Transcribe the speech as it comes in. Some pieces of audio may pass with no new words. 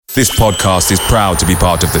This podcast is proud to be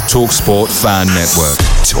part of the TalkSport Fan Network.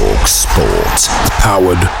 TalkSport.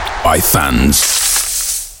 Powered by fans.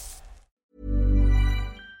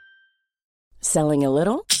 Selling a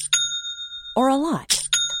little or a lot?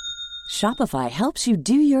 Shopify helps you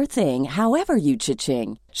do your thing however you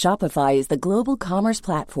cha-ching. Shopify is the global commerce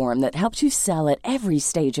platform that helps you sell at every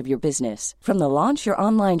stage of your business. From the launch your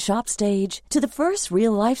online shop stage to the first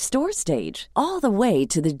real-life store stage, all the way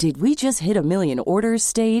to the did we just hit a million orders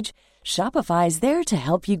stage. Shopify is there to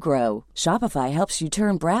help you grow. Shopify helps you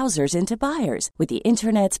turn browsers into buyers with the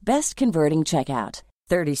internet's best converting checkout.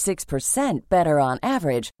 36% better on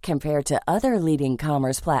average compared to other leading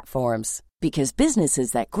commerce platforms. Because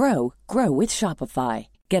businesses that grow, grow with Shopify.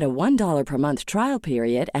 Get a $1 per month trial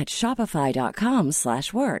period at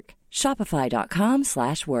shopify.com/work.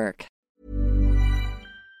 Shopify.com/work.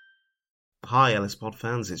 Hi LSPod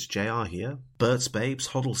fans, it's JR here. Bert's Babes,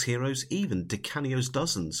 Hoddle's Heroes, even DiCanio's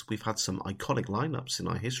Dozens. We've had some iconic lineups in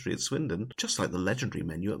our history at Swindon, just like the legendary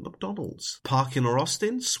menu at McDonald's. Parkin or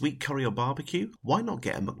Austin, sweet curry or barbecue? Why not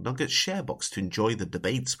get a McNuggets share box to enjoy the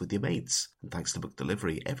debates with your mates? And thanks to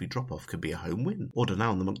McDelivery, every drop-off could be a home win. Order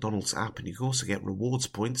now on the McDonald's app and you can also get rewards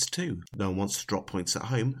points too. No one wants to drop points at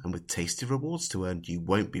home, and with tasty rewards to earn, you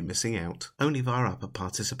won't be missing out. Only via app at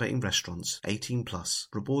participating restaurants. 18+.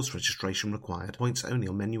 Rewards registration required. Points only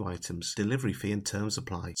on menu items. Delivery fee and terms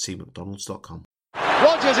apply. See mcdonalds.com.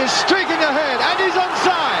 Rodgers is streaking ahead and he's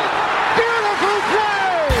onside. Beautiful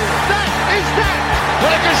play! That is that!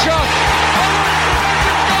 What a good shot!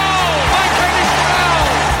 Goal! Mike Green's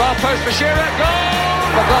foul! Far post for Shearer,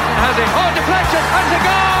 goal! McLaughlin has it. Oh, deflection, and it's a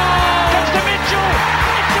goal! Comes to Mitchell!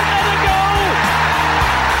 It's another goal!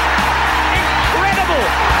 Incredible!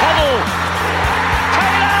 Hoddle!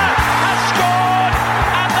 Taylor has scored,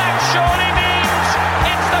 and that surely means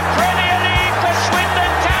it's the Premier League for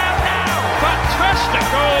Swindon Town now! Fantastic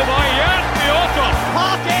goal by Jan Piotr!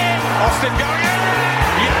 Parkin! Austin going in!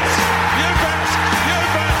 Yes! You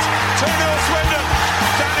bet! 2-0 Swindon!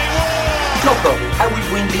 Danny Ward! No problem, I will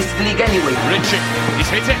win this league anyway. Richie, he's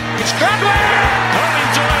hit it, it's Gladwell! Owen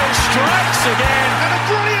Doyle strikes again! And a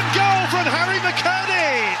brilliant goal from Harry McCurdy!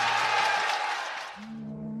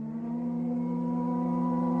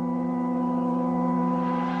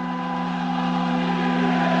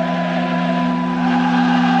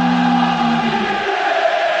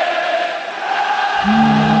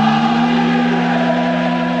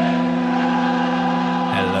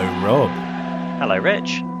 Hello, Rob. Hello,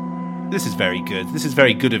 Rich. This is very good. This is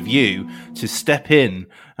very good of you to step in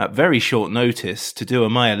at very short notice to do a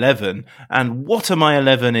My 11. And what a My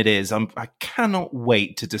 11 it is. I cannot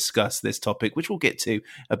wait to discuss this topic, which we'll get to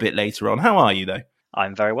a bit later on. How are you, though?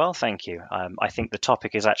 I'm very well, thank you. I think the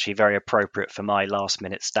topic is actually very appropriate for my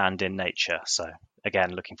last-minute stand-in nature. So,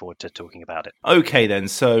 again, looking forward to talking about it. Okay, then.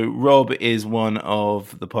 So Rob is one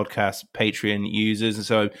of the podcast Patreon users. And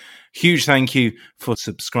so huge thank you for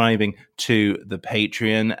subscribing to the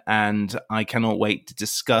Patreon. And I cannot wait to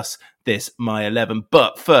discuss this My 11.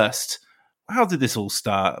 But first, how did this all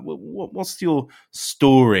start? What's your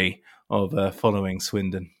story of following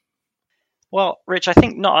Swindon? Well, Rich, I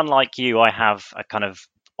think not unlike you, I have a kind of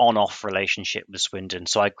on-off relationship with Swindon.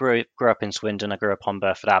 So I grew up in Swindon. I grew up on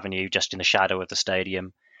Burford Avenue, just in the shadow of the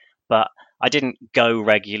stadium. But I didn't go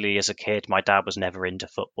regularly as a kid. My dad was never into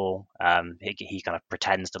football. He kind of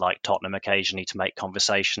pretends to like Tottenham occasionally to make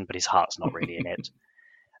conversation, but his heart's not really in it.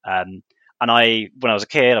 And when I was a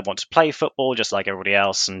kid, I wanted to play football just like everybody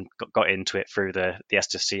else, and got into it through the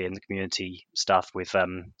STC and the community stuff with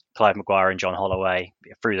Clive Maguire and John Holloway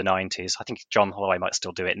through the 90s. I think John Holloway might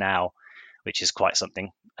still do it now, which is quite something.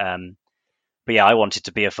 But yeah, I wanted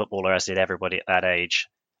to be a footballer, as did everybody at that age,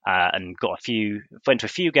 and went to a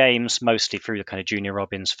few games, mostly through the kind of Junior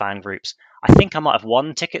Robins fan groups. I think I might have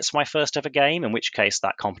won tickets for my first ever game, in which case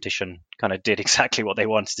that competition kind of did exactly what they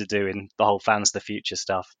wanted to do in the whole Fans of the Future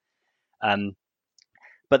stuff.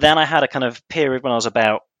 But then I had a kind of period when I was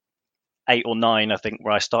about 8 or 9, I think,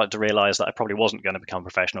 where I started to realise that I probably wasn't going to become a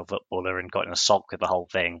professional footballer, and got in a sulk with the whole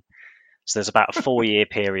thing. So there's about a 4-year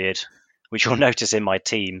period, which you'll notice in my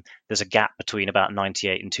team, there's a gap between about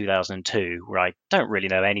 98 and 2002, where I don't really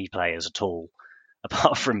know any players at all,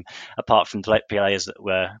 apart from players that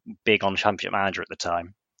were big on Championship Manager at the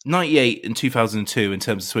time. 98 and 2002 in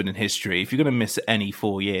terms of Swindon history, if you're going to miss any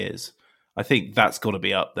 4 years, I think that's got to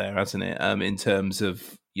be up there, hasn't it? In terms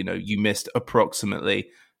of, you missed approximately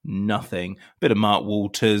nothing. A bit of Mark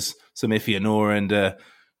Walters, some Ife Honora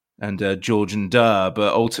and George and Durr,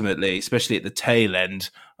 but ultimately, especially at the tail end,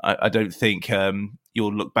 I don't think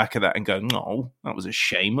you'll look back at that and go, "No, that was a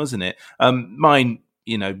shame, wasn't it?" Mine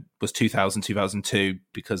was 2000, 2002,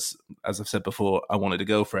 because, as I've said before, I wanted a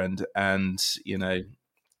girlfriend, and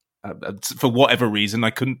for whatever reason,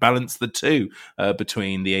 I couldn't balance the two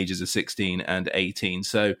between the ages of 16 and 18.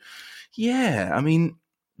 So, yeah, I mean,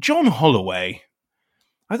 John Holloway.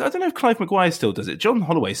 I don't know if Clive Maguire still does it. John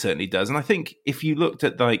Holloway certainly does, and I think if you looked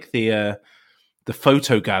at like the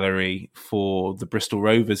photo gallery for the Bristol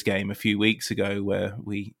Rovers game a few weeks ago, where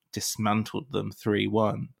we dismantled them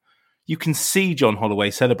 3-1, you can see John Holloway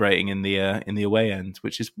celebrating in the away end,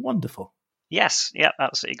 which is wonderful. Yes, yeah,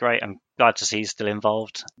 absolutely great. I'm glad to see he's still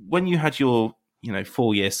involved. When you had your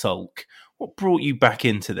 4-year sulk, what brought you back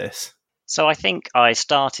into this? So I think I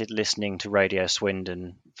started listening to Radio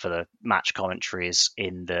Swindon for the match commentaries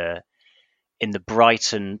in the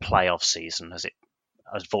Brighton playoff season, as it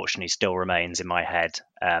unfortunately still remains in my head.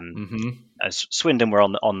 As Swindon were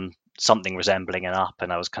on something resembling an up,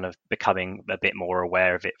 and I was kind of becoming a bit more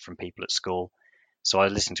aware of it from people at school. So I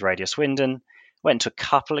was listening to Radio Swindon, went to a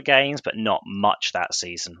couple of games, but not much that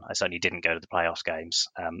season. I certainly didn't go to the playoffs games.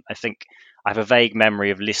 I think I have a vague memory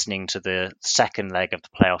of listening to the second leg of the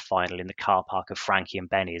playoff final in the car park of Frankie and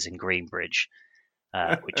Benny's in Greenbridge,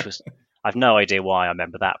 which was... I've no idea why I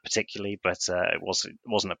remember that particularly, but it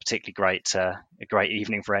wasn't a particularly great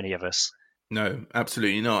evening for any of us. No,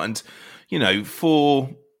 absolutely not. And, for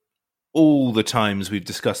all the times we've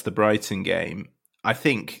discussed the Brighton game, I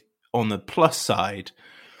think on the plus side,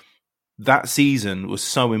 that season was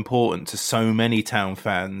so important to so many Town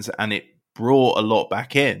fans, and it brought a lot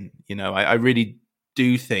back in. I really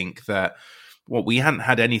do think that we hadn't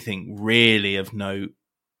had anything really of note,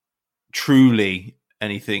 truly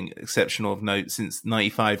anything exceptional of note, since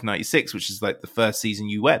 95, 96, which is like the first season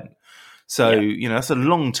you went. So, that's a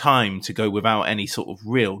long time to go without any sort of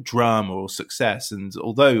real drama or success. And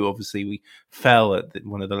although obviously we fell at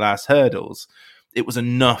one of the last hurdles, it was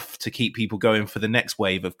enough to keep people going for the next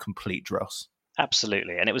wave of complete dross.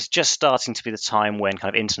 Absolutely. And it was just starting to be the time when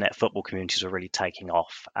kind of internet football communities were really taking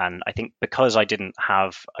off. And I think because I didn't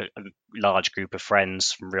have a large group of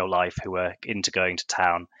friends from real life who were into going to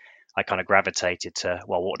Town, I kind of gravitated to,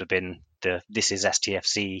 what would have been the This Is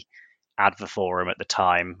STFC advert forum at the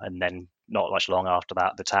time. And then not much long after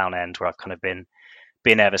that, the Town End, where I've kind of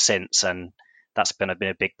been ever since. And that's been a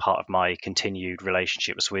big part of my continued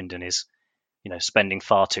relationship with Swindon, is, spending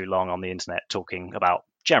far too long on the internet talking about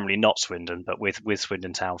generally not Swindon, but with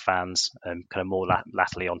Swindon Town fans, and kind of more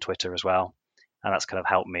latterly on Twitter as well. And that's kind of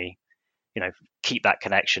helped me, keep that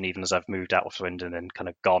connection even as I've moved out of Swindon and kind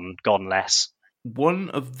of gone less. One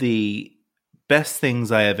of the best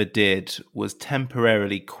things I ever did was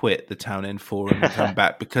temporarily quit the Town End forum and come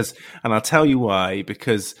back and I'll tell you why,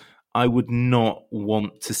 because I would not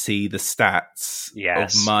want to see the stats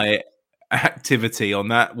of my activity on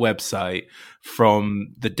that website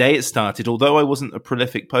from the day it started. Although I wasn't a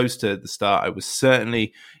prolific poster at the start, I was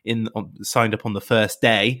certainly signed up on the first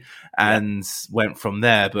day and went from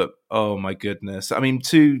there. But oh my goodness. I mean,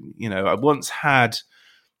 I once had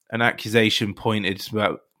an accusation pointed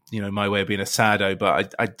about, my way of being a sado,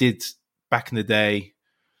 but I did back in the day,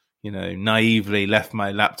 naively left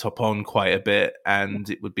my laptop on quite a bit, and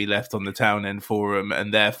it would be left on the Town End forum,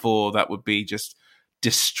 and therefore that would be just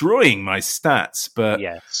destroying my stats. But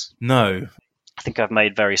no, I think I've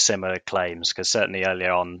made very similar claims, because certainly early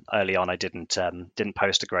on I didn't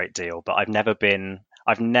post a great deal, but I've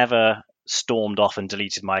never stormed off and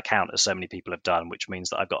deleted my account as so many people have done, which means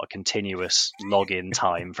that I've got a continuous login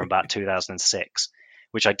time from about 2006,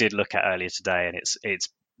 which I did look at earlier today, and it's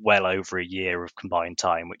well over a year of combined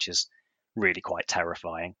time, which is really quite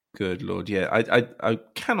terrifying. Good Lord, yeah. I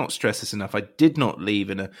cannot stress this enough. I did not leave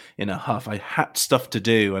in a huff. I had stuff to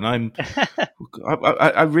do, and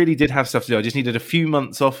I really did have stuff to do. I just needed a few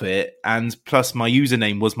months off it, and plus my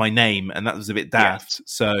username was my name, and that was a bit daft. Yes.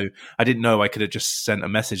 So I didn't know I could have just sent a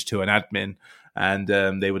message to an admin,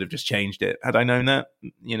 and they would have just changed it. Had I known that,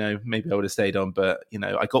 maybe I would have stayed on. But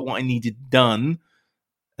I got what I needed done,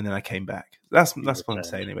 and then I came back. That's what I'm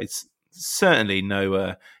saying. Anyway, it's certainly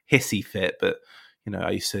no hissy fit, but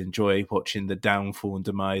I used to enjoy watching the downfall and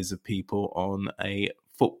demise of people on a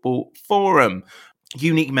football forum.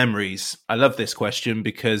 Unique memories. I love this question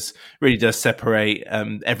because it really does separate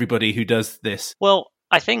everybody who does this. Well,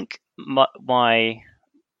 I think my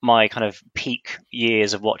kind of peak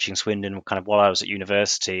years of watching Swindon were kind of while I was at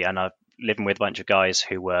university, and I'm living with a bunch of guys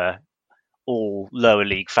who were all lower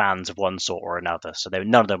league fans of one sort or another. So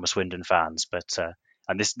none of them were Swindon fans, but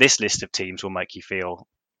and this list of teams will make you feel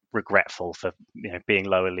regretful for being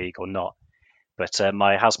lower league or not. But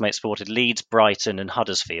my housemates supported Leeds, Brighton and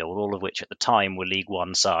Huddersfield, all of which at the time were League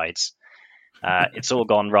One sides. It's all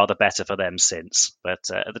gone rather better for them since, but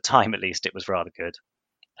at the time at least it was rather good.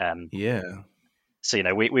 Yeah.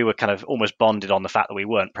 So, we were kind of almost bonded on the fact that we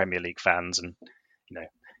weren't Premier League fans, and,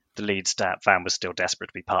 the Leeds fan was still desperate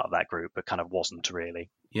to be part of that group, but kind of wasn't really.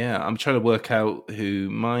 Yeah, I'm trying to work out who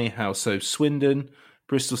my house. So Swindon,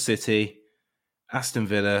 Bristol City, Aston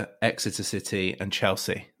Villa, Exeter City, and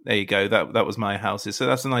Chelsea. There you go. That was my houses. So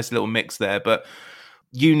that's a nice little mix there. But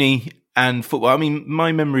uni and football. I mean,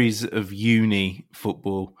 my memories of uni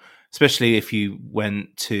football, especially if you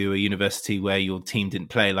went to a university where your team didn't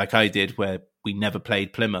play, like I did, where we never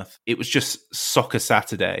played Plymouth. It was just Soccer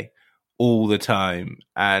Saturday all the time,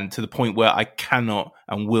 and to the point where I cannot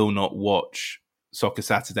and will not watch Soccer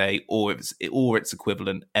Saturday or its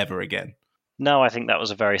equivalent ever again. No, I think that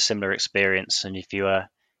was a very similar experience. And if you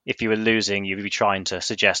were losing, you'd be trying to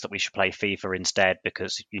suggest that we should play FIFA instead,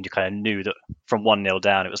 because you kind of knew that from 1-0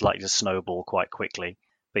 down, it was likely to snowball quite quickly.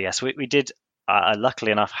 But yes, we did,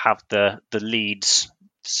 luckily enough, have the Leeds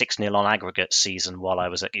 6-0 on aggregate season while I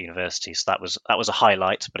was at university. So that was a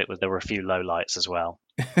highlight, but there were a few lowlights as well.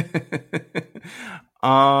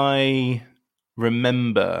 I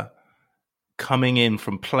remember coming in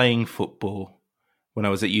from playing football when I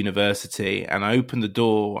was at university, and I opened the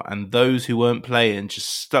door, and those who weren't playing just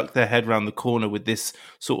stuck their head round the corner with this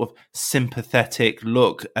sort of sympathetic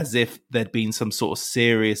look, as if there'd been some sort of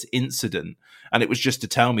serious incident, and it was just to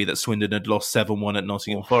tell me that Swindon had lost 7-1 at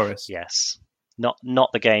Nottingham Forest. Yes. Not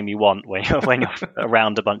the game you want when you're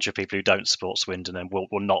around a bunch of people who don't support Swindon and will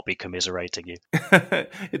not be commiserating you.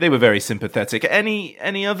 They were very sympathetic.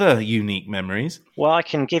 Any other unique memories? Well, I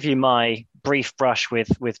can give you my brief brush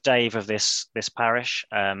with Dave of this parish,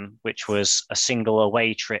 which was a single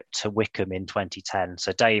away trip to Wickham in 2010.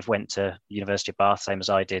 So Dave went to University of Bath, same as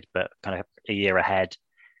I did, but kind of a year ahead,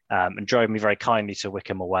 and drove me very kindly to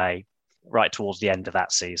Wickham away right towards the end of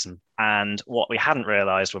that season. And what we hadn't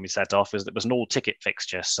realised when we set off was that it was an all-ticket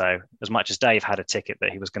fixture. So as much as Dave had a ticket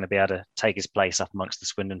that he was going to be able to take his place up amongst the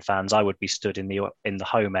Swindon fans, I would be stood in the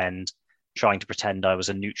home end trying to pretend I was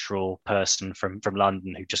a neutral person from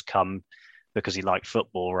London who just come because he liked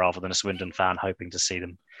football rather than a Swindon fan hoping to see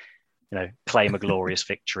them, claim a glorious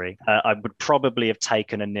victory. I would probably have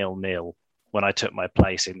taken a 0-0 when I took my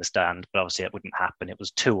place in the stand, but obviously it wouldn't happen. It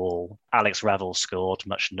was 2-2. Alex Revel scored,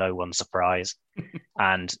 much to no one's surprise.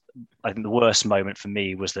 And I think the worst moment for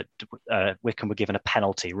me was that Wickham were given a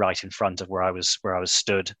penalty right in front of where I was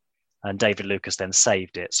stood, and David Lucas then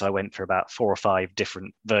saved it. So I went for about 4 or 5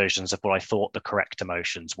 different versions of what I thought the correct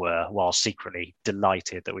emotions were, while secretly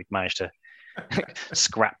delighted that we'd managed to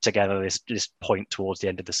scrap together this point towards the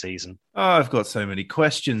end of the season. Oh, I've got so many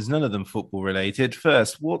questions, none of them football related.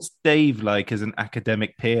 First, what's Dave like as an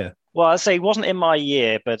academic peer? Well, I'd say he wasn't in my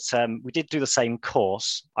year, but we did do the same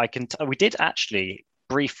course. We did actually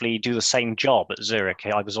briefly do the same job at Zurich.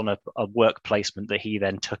 I was on a work placement that he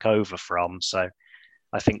then took over from. So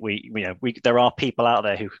I think there are people out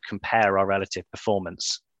there who could compare our relative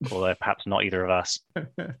performance, although perhaps not either of us.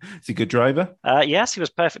 Is he a good driver? Yes, he was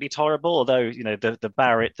perfectly tolerable, although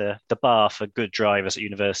the bar for good drivers at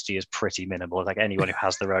university is pretty minimal. Like anyone who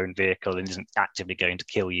has their own vehicle and isn't actively going to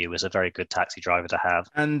kill you is a very good taxi driver to have.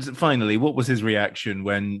 And finally, what was his reaction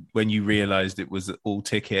when you realised it was all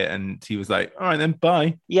ticket and he was like, all right then,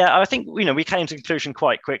 bye? Yeah, I think we came to the conclusion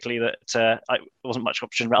quite quickly that there wasn't much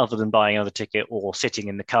option other than buying another ticket or sitting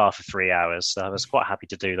in the car for 3 hours. So I was quite happy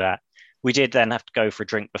to do that. We did then have to go for a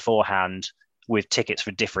drink beforehand with tickets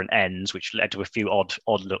for different ends, which led to a few odd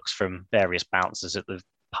looks from various bouncers at the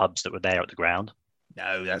pubs that were there at the ground.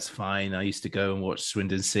 No, that's fine. I used to go and watch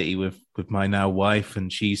Swindon City with my now wife,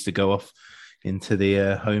 and she used to go off into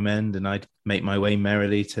the home end, and I'd make my way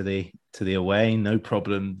merrily to the away. No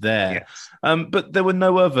problem there. Yes. But there were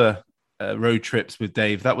no other road trips with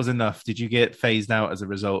Dave. That was enough. Did you get phased out as a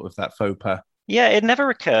result of that faux pas? Yeah, it never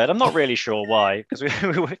occurred. I'm not really sure why, because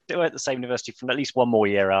we were at the same university for at least one more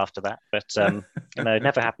year after that. But it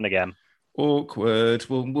never happened again. Awkward.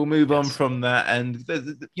 We'll move on from that, and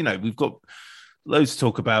we've got loads to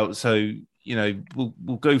talk about. So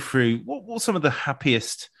we'll go through what some of the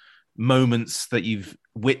happiest moments that you've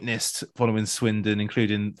witnessed following Swindon,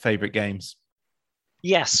 including favourite games.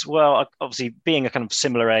 Yes, well, obviously being a kind of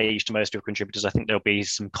similar age to most of your contributors, I think there'll be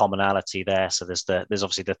some commonality there. So there's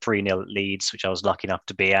obviously the 3-0 Leeds, which I was lucky enough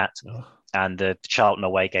to be at, and the Charlton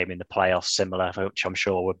away game in the playoffs, similar, which I'm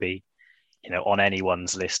sure would be, on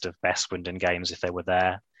anyone's list of best Swindon games if they were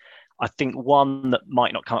there. I think one that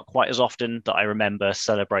might not come up quite as often that I remember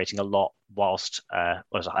celebrating a lot whilst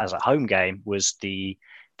as a home game was the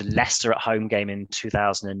Leicester at home game in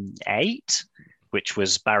 2008, which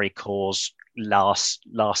was Barry Corr's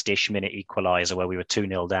last-ish minute equaliser where we were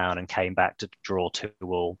 2-0 down and came back to draw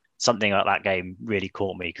 2-2. something like that game really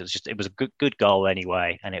caught me because it was a good goal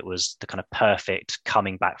anyway, and it was the kind of perfect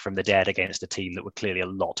coming back from the dead against a team that were clearly a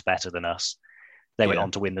lot better than us. They went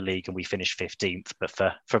on to win the league and we finished 15th, but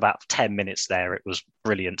for about 10 minutes there, it was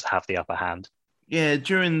brilliant to have the upper hand. Yeah,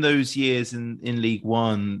 during those years in League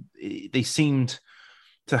One, they seemed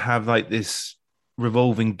to have like this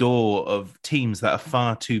revolving door of teams that are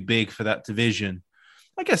far too big for that division.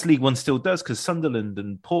 I guess League One still does because Sunderland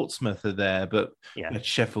and Portsmouth are there, but we had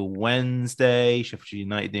Sheffield Wednesday, Sheffield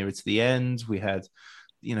United nearer to the end. We had,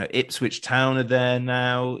 Ipswich Town are there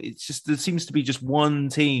now. It's just, there seems to be just one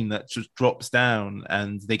team that just drops down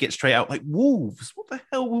and they get straight out like Wolves. What the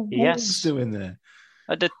hell were Wolves doing there?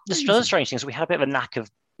 The other strange thing is we had a bit of a knack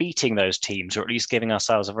of beating those teams, or at least giving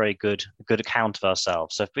ourselves a very good account of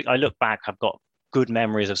ourselves. So if I look back, I've got good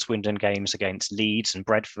memories of Swindon games against Leeds and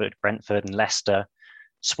Brentford and Leicester,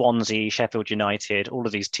 Swansea, Sheffield United, all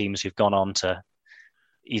of these teams who've gone on to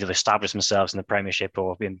either establish themselves in the Premiership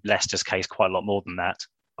or, in Leicester's case, quite a lot more than that.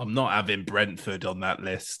 I'm not having Brentford on that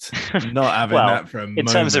list. I'm not having that for a moment. In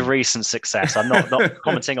terms of recent success, I'm not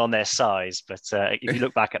commenting on their size, but if you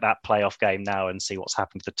look back at that playoff game now and see what's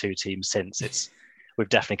happened to the two teams since, we've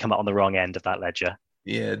definitely come out on the wrong end of that ledger.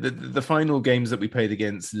 Yeah, the final games that we played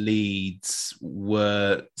against Leeds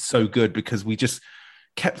were so good because we just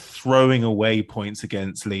kept throwing away points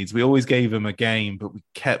against Leeds. We always gave them a game, but we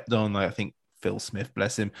kept on, I think Phil Smith,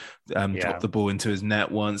 bless him, dropped the ball into his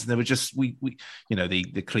net once. And they were just,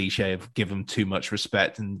 the cliche of give them too much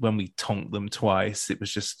respect. And when we tonked them twice, it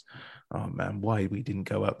was just, oh man, why we didn't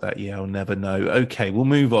go up that year, I'll never know. Okay, we'll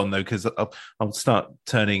move on though, because I'll start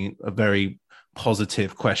turning a very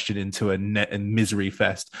positive question into a net and misery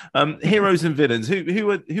fest. Heroes and villains.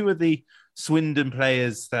 Who are the Swindon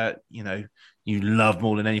players that you love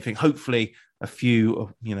more than anything? Hopefully a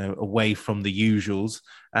few away from the usuals,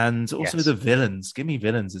 and also the villains. Give me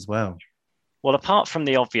villains as well. Well, apart from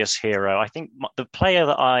the obvious hero, I think the player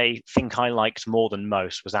that I think I liked more than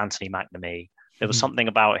most was Anthony McNamee. There was something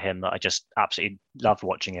about him that I just absolutely loved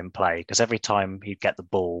watching him play, because every time he'd get the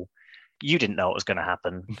ball, you didn't know what was going to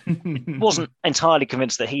happen. Wasn't entirely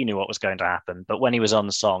convinced that he knew what was going to happen, but when he was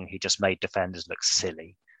on song, he just made defenders look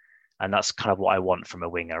silly. And that's kind of what I want from a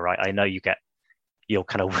winger, right? I know you get your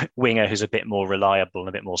kind of winger who's a bit more reliable and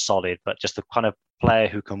a bit more solid, but just the kind of player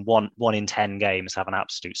who can one in 10 games have an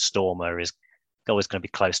absolute stormer is always going to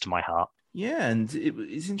be close to my heart. Yeah, and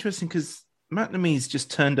it's interesting because McNamee's just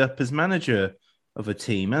turned up as manager of a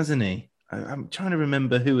team, hasn't he? I'm trying to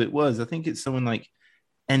remember who it was. I think it's someone like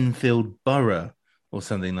Enfield Borough or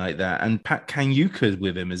something like that. And Pat Kanyuka's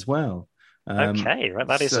with him as well. Okay, right.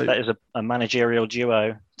 That is a managerial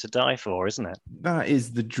duo to die for, isn't it? That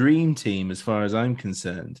is the dream team as far as I'm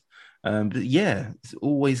concerned. But yeah, it's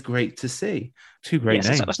always great to see. Two great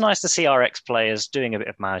names. It's nice to see our ex-players doing a bit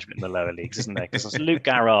of management in the lower leagues, isn't there? Because Luke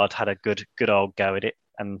Garrard had a good old go at it,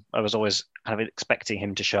 and I was always kind of expecting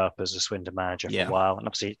him to show up as a Swindon manager for a while. And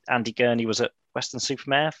obviously, Andy Gurney was at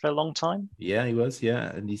Western-super-Mare for a long time. Yeah, he was. Yeah,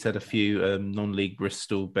 and he's had a few non-league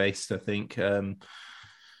Bristol-based, I think.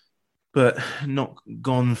 But not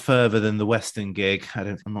gone further than the Western gig.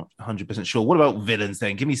 I'm not 100% sure. What about villains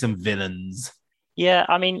then? Give me some villains. Yeah,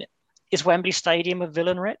 I mean, is Wembley Stadium a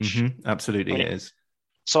villain, Rich? Mm-hmm. Absolutely, it is.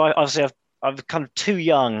 So I'm kind of too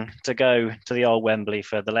young to go to the old Wembley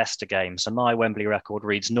for the Leicester game. So my Wembley record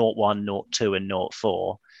reads 0-1, 0-2 and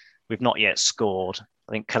 0-4. We've not yet scored.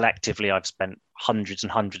 I think collectively I've spent hundreds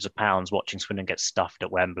and hundreds of pounds watching Swindon get stuffed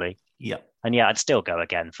at Wembley. Yeah. And yeah, I'd still go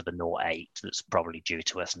again for the 0-8 that's probably due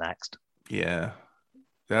to us next. Yeah.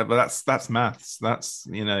 Yeah, but that's maths. That's,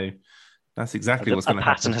 that's exactly what's going to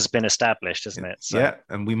happen. A pattern has been established, isn't it? So. Yeah,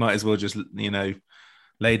 and we might as well just,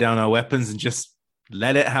 lay down our weapons and just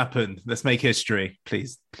let it happen. Let's make history,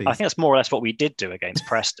 please. I think that's more or less what we did do against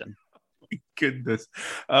Preston. Goodness.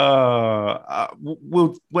 When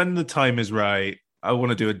the time is right, I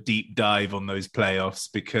want to do a deep dive on those playoffs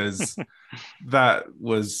because that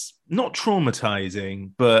was not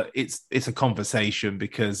traumatizing, but it's a conversation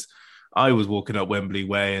because I was walking up Wembley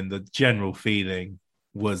Way and the general feeling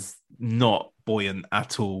was not buoyant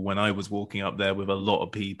at all when I was walking up there with a lot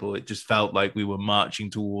of people. It just felt like we were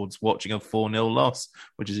marching towards watching a 4-0 loss,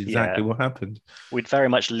 which is exactly what happened. We'd very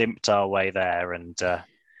much limped our way there, and I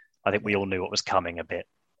think we all knew what was coming a bit.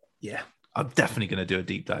 Yeah, I'm definitely going to do a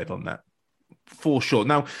deep dive on that. For sure.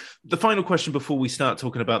 Now, the final question before we start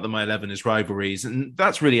talking about the My 11 is rivalries. And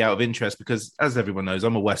that's really out of interest because, as everyone knows,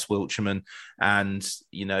 I'm a West Wiltshireman and,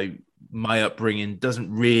 my upbringing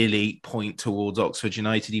doesn't really point towards Oxford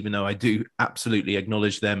United, even though I do absolutely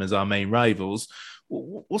acknowledge them as our main rivals.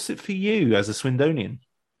 What's it for you as a Swindonian?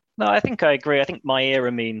 No, I think I agree. I think my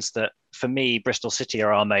era means that for me, Bristol City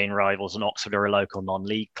are our main rivals and Oxford are a local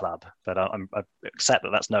non-league club. But I accept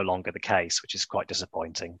that that's no longer the case, which is quite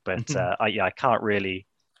disappointing. But I can't really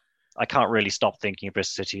stop thinking of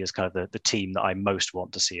Bristol City as kind of the team that I most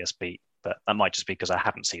want to see us beat. But that might just be because I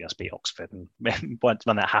haven't seen us beat Oxford, and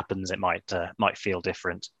when that happens, it might feel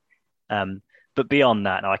different. But beyond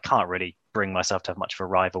that, no, I can't really bring myself to have much of a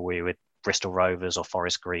rivalry with Bristol Rovers or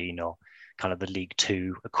Forest Green or kind of the League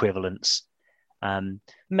Two equivalents.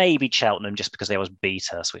 Maybe Cheltenham just because they always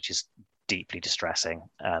beat us, which is deeply distressing.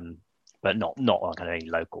 But not on kind of any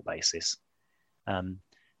local basis.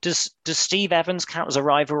 Does Steve Evans count as a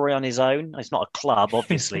rivalry on his own? It's not a club,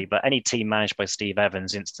 obviously, but any team managed by Steve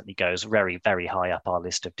Evans instantly goes very, very high up our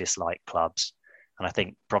list of disliked clubs. And I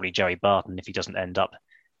think probably Jerry Barton, if he doesn't end up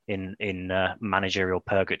in managerial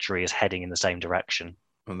purgatory, is heading in the same direction.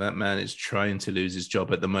 Well, that man is trying to lose his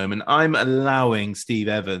job at the moment. I'm allowing Steve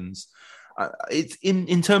Evans. It's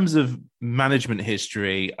in terms of management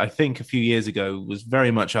history, I think a few years ago was very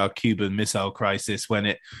much our Cuban Missile Crisis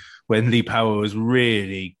when Lee Power was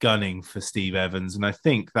really gunning for Steve Evans. And I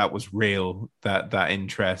think that was real, that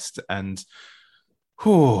interest. And,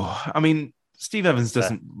 I mean, Steve Evans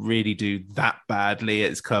doesn't really do that badly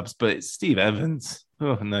at his clubs, but it's Steve Evans.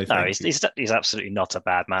 Oh, no, he's absolutely not a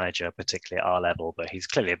bad manager, particularly at our level, but he's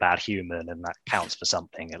clearly a bad human, and that counts for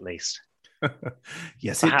something at least.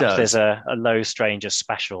 Yes, perhaps it does. There's a Low Strangers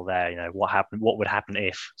special there. You know, what would happen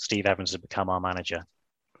if Steve Evans had become our manager?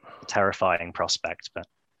 A terrifying prospect, but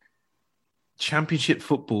Championship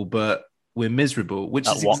football, but we're miserable. Which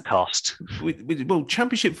at is what cost? Well,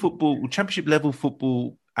 Championship football, Championship level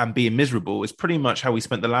football, and being miserable is pretty much how we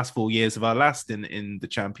spent the last 4 years of our last in the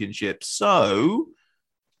Championship. So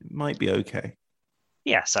it might be okay.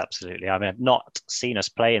 Yes, absolutely. I mean, I've not seen us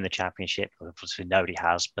play in the Championship. Obviously, nobody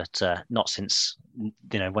has, but not since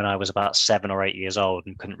when I was about 7 or 8 years old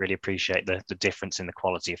and couldn't really appreciate the difference in the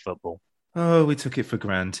quality of football. Oh, we took it for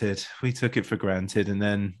granted. And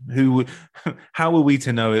then how were we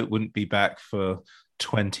to know it wouldn't be back for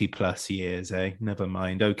 20 plus years, eh? Never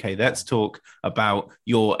mind. Okay, let's talk about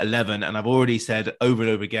your 11. And I've already said over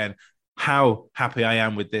and over again how happy I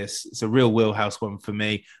am with this. It's a real wheelhouse one for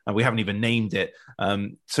me, and we haven't even named it.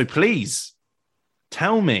 So please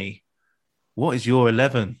tell me, what is your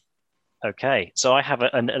 11? Okay, so I have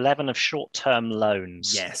an 11 of short-term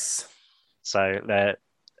loans. Yes. So the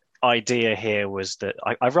idea here was that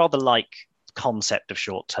I rather like the concept of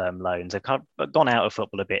short-term loans. They've kind of gone out of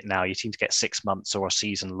football a bit now. You seem to get 6 months or a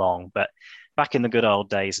season long, but back in the good old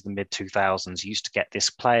days of the mid-2000s, you used to get this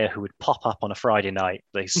player who would pop up on a Friday night.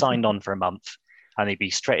 They signed on for a month, and they'd be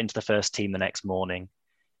straight into the first team the next morning.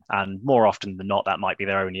 And more often than not, that might be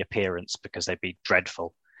their only appearance because they'd be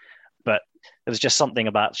dreadful. But there was just something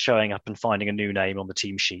about showing up and finding a new name on the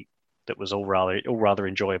team sheet that was all rather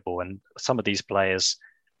enjoyable. And some of these players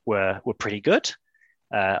were pretty good.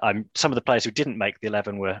 Some of the players who didn't make the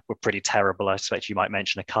 11 were pretty terrible. I expect you might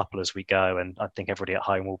mention a couple as we go, and I think everybody at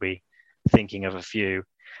home will be thinking of a few.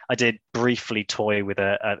 I did briefly toy with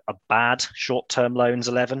a bad short-term loans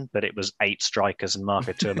 11, but it was 8 strikers and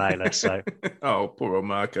Marco Tuamela. So oh, poor old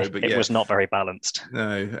Marco. But it was not very balanced.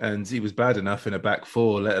 No, and he was bad enough in a back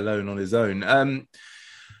four, let alone on his own.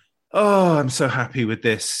 I'm so happy with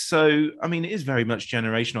this. So, I mean, it is very much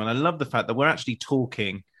generational, and I love the fact that we're actually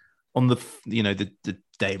talking on the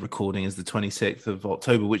day recording is the 26th of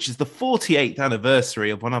October, which is the 48th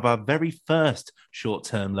anniversary of one of our very first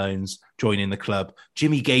short-term loans joining the club,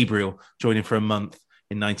 Jimmy Gabriel, joining for a month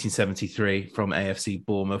in 1973 from AFC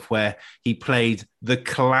Bournemouth, where he played the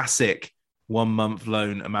classic 1 month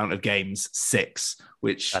loan amount of games, 6,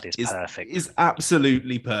 which that is perfect. Is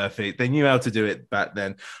absolutely perfect. They knew how to do it back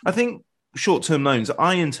then. I think short-term loans,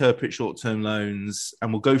 I interpret short-term loans,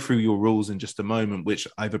 and we'll go through your rules in just a moment, which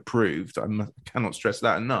I've approved. I cannot stress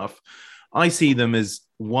that enough. I see them as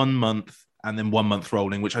 1 month and then 1 month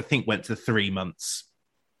rolling, which I think went to 3 months.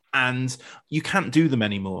 And you can't do them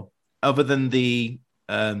anymore, other than the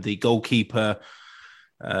goalkeeper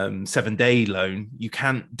 7-day loan. You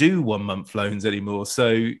can't do 1 month loans anymore.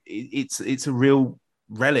 So it's a real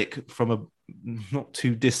relic from a not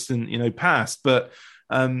too distant, past. But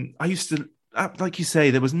I used to, like you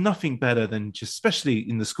say, there was nothing better than just, especially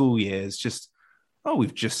in the school years,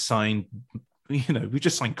 we've just signed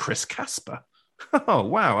Chris Casper. Oh,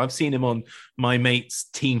 wow. I've seen him on my mate's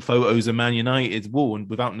team photos of Man United wall and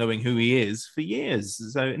without knowing who he is for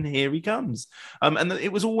years. So, and here he comes. And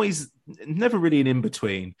it was always never really an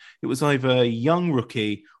in-between. It was either a young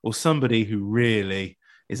rookie or somebody who really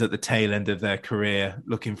is at the tail end of their career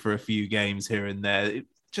looking for a few games here and there.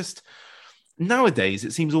 nowadays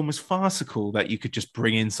it seems almost farcical that you could just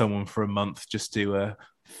bring in someone for a month just to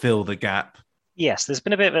fill the gap. Yes, there's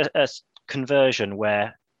been a bit of a conversion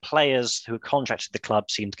where players who are contracted to the club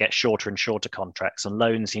seem to get shorter and shorter contracts, and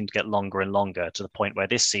loans seem to get longer and longer, to the point where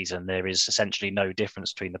this season there is essentially no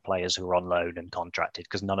difference between the players who are on loan and contracted,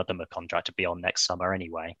 because none of them are contracted beyond next summer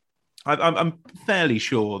anyway. I'm fairly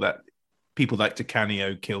sure that people like Di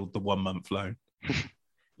Canio killed the 1 month loan.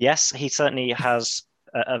 Yes, he certainly has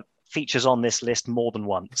features on this list more than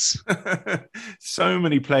once. So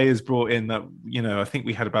many players brought in that, I think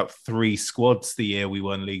we had about 3 squads the year we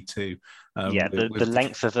won League Two. The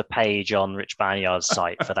length of the page on Rich Banyard's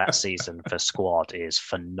site for that season for squad is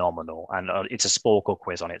phenomenal, and it's a Sporkle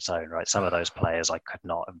quiz on its own, right? Some of those players I could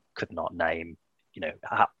not name,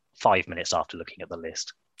 5 minutes after looking at the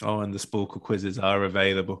list. Oh, and the Sporkle quizzes are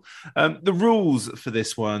available. The rules for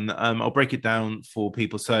this one, I'll break it down for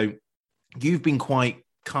people. So you've been quite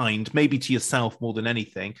kind, maybe to yourself more than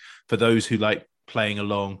anything, for those who like playing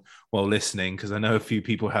along while listening, because I know a few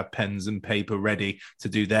people have pens and paper ready to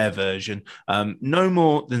do their version. No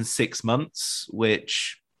more than 6 months,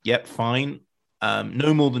 which, yep, fine.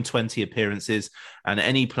 No more than 20 appearances, and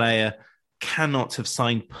any player cannot have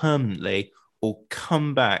signed permanently or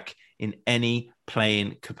come back in any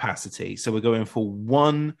playing capacity. So we're going for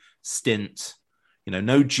 1 stint.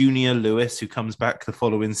 No Junior Lewis who comes back the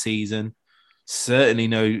following season. Certainly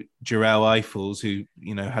no Jarrell Eiffels, who,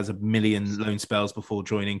 has a million loan spells before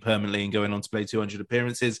joining permanently and going on to play 200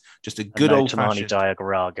 appearances. Just a good old-fashioned... Tamani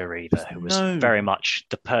Diagoraga either, who was very much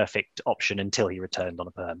the perfect option until he returned on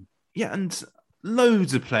a perm. Yeah, and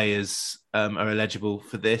loads of players are eligible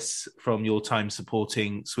for this from your time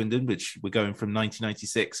supporting Swindon, which we're going from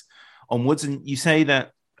 1996 onwards. And you say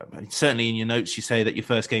that, certainly in your notes, you say that your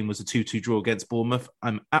first game was a 2-2 draw against Bournemouth.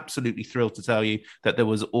 I'm absolutely thrilled to tell you that there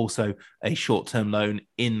was also a short-term loan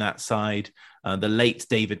in that side. The late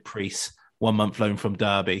David Priest, 1 month loan from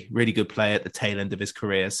Derby, really good player at the tail end of his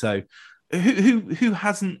career. So who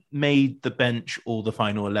hasn't made the bench or the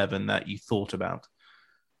final 11 that you thought about?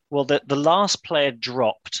 Well, the last player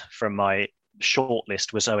dropped from my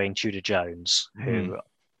shortlist was Owain Tudor-Jones, who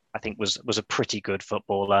I think was a pretty good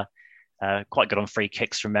footballer. Quite good on free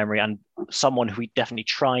kicks from memory, and someone who we definitely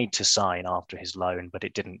tried to sign after his loan, but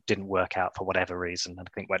it didn't work out for whatever reason. I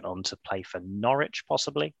think went on to play for Norwich,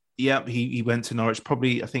 possibly. Yeah, he went to Norwich,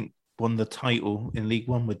 probably, I think, won the title in League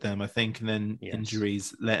One with them, I think, and then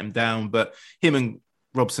injuries let him down. But him and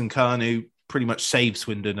Robson Kanu pretty much saved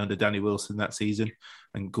Swindon under Danny Wilson that season,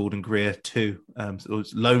 and Gordon Greer too. So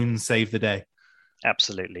loans saved the day.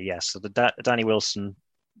 Absolutely, yes. So the Danny Wilson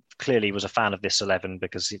clearly was a fan of this 11,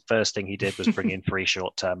 because the first thing he did was bring in 3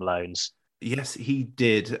 short-term loans. Yes, he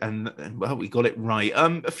did. And well, we got it right.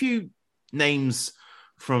 A few names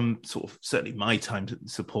from sort of certainly my time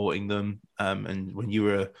supporting them, and when you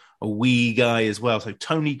were a wee guy as well. So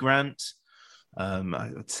Tony Grant,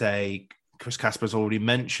 I would say Chris Casper's already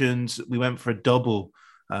mentioned. We went for a double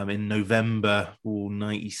in November,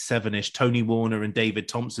 97-ish. Tony Warner and David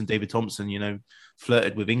Thompson. David Thompson,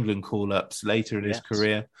 flirted with England call-ups later in his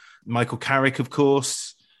career. Michael Carrick, of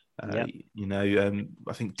course. I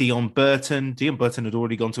think Dion Burton. Dion Burton had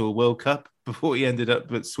already gone to a World Cup before he ended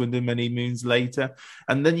up at Swindon many moons later.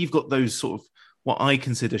 And then you've got those sort of what I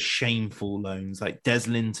consider shameful loans, like Des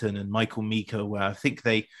Linton and Michael Miko, where I think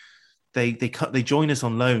they join us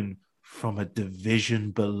on loan from a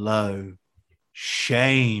division below.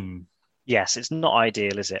 Shame. Yes, it's not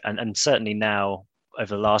ideal, is it? And certainly now,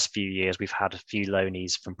 over the last few years, we've had a few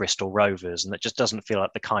loanees from Bristol Rovers, and that just doesn't feel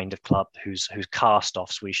like the kind of club whose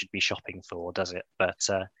cast-offs we should be shopping for, does it? But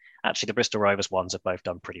actually, the Bristol Rovers ones have both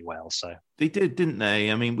done pretty well. So they did, didn't they?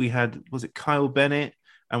 I mean, we had, was it Kyle Bennett?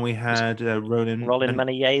 And we had Roland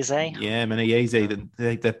Menezes. Yeah,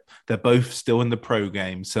 Menezes. They're both still in the pro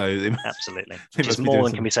game. So absolutely. Which is more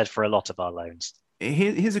than can be said for a lot of our loans.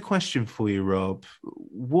 Here's a question for you, Rob.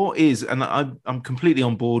 What is, and I'm completely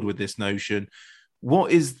on board with this notion,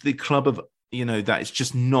 what is the club of, that it's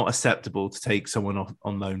just not acceptable to take someone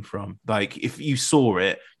on loan from? Like, if you saw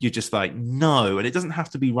it, you're just like, no. And it doesn't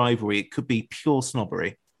have to be rivalry. It could be pure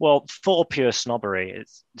snobbery. Well, for pure snobbery,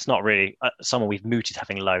 it's not really someone we've mooted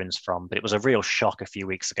having loans from, but it was a real shock a few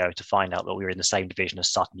weeks ago to find out that we were in the same division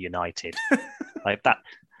as Sutton United. Like that,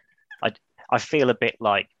 I feel a bit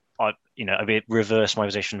like I reversed my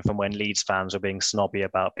position from when Leeds fans were being snobby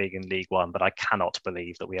about being in League One, but I cannot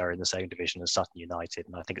believe that we are in the same division as Sutton United,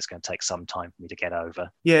 and I think it's going to take some time for me to get over.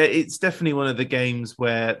 Yeah, it's definitely one of the games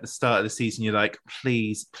where at the start of the season you're like,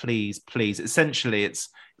 please, please, please. Essentially, it's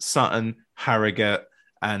Sutton, Harrogate,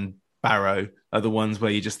 and Barrow are the ones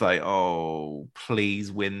where you're just like, oh,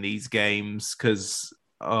 please win these games, because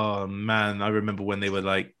Oh man, I remember when they were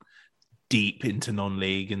like deep into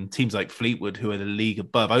non-league, and teams like Fleetwood, who are the league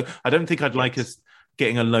above. I don't think I'd like us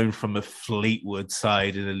getting a loan from a Fleetwood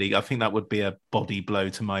side in the league. I think that would be a body blow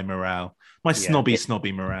to my morale, my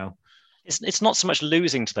snobby morale. It's not so much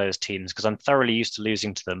losing to those teams, because I'm thoroughly used to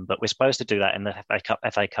losing to them, but we're supposed to do that in the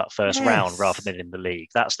FA Cup first round rather than in the league.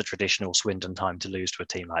 That's the traditional Swindon time to lose to a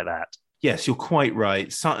team like that. Yes, you're quite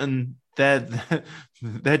right. Sutton,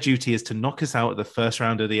 their duty is to knock us out at the first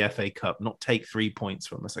round of the FA Cup, not take 3 points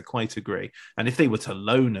from us. I quite agree. And if they were to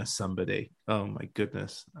loan us somebody, oh my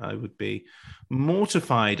goodness, I would be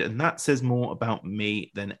mortified. And that says more about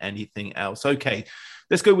me than anything else. Okay,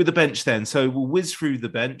 let's go with the bench then. So we'll whiz through the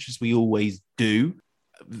bench as we always do.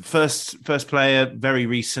 First player, very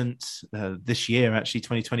recent, this year actually,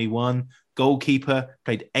 2021. Goalkeeper,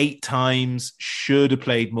 played 8 times, should have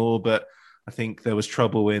played more, but I think there was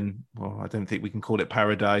trouble in, well, I don't think we can call it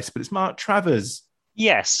paradise, but it's Mark Travers.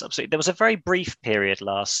 Yes, absolutely. There was a very brief period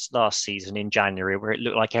last season in January where it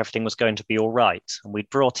looked like everything was going to be all right. And we'd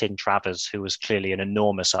brought in Travers, who was clearly an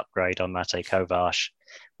enormous upgrade on Mate Kovac.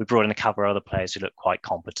 We brought in a couple of other players who looked quite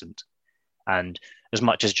competent. And as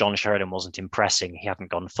much as John Sheridan wasn't impressing, he hadn't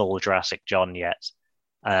gone full Jurassic John yet.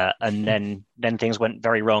 And then things went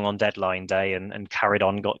very wrong on deadline day and carried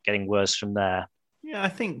on, getting worse from there. Yeah, I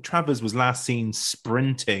think Travers was last seen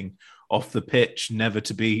sprinting off the pitch, never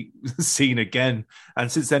to be seen again.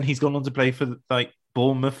 And since then, he's gone on to play for like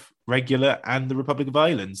Bournemouth regular and the Republic of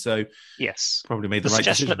Ireland. So yes, probably made the right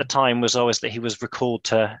suggestion decision. At the time was always that he was recalled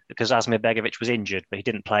because Asmir Begovic was injured, but he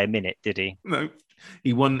didn't play a minute, did he? No,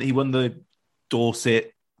 he won the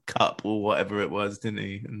Dorset Cup or whatever it was, didn't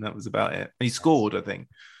he? And that was about it. And he scored, I think.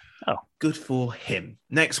 Oh, good for him.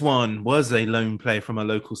 Next one was a loan player from a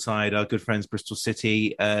local side. Our good friends Bristol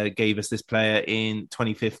City gave us this player in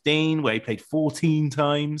 2015, where he played 14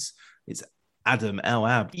 times. It's Adam El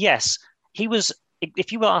Abd. Yes, he was.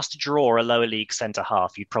 If you were asked to draw a lower league centre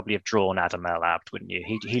half, you'd probably have drawn Adam El Abd, wouldn't you?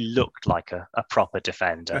 He looked like a proper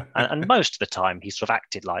defender, and most of the time he sort of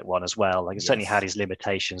acted like one as well. Like he certainly had his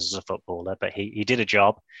limitations as a footballer, but he did a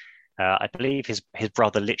job. I believe his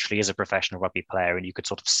brother literally is a professional rugby player, and you could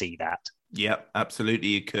sort of see that. Yeah, absolutely,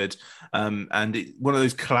 you could. And one of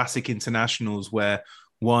those classic internationals where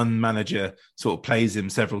one manager sort of plays him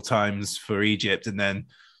several times for Egypt, and then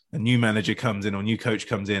a new manager comes in or new coach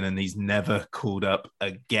comes in, and he's never called up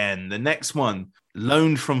again. The next one,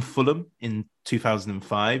 loaned from Fulham in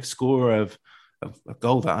 2005, scorer of a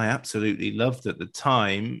goal that I absolutely loved at the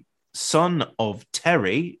time, son of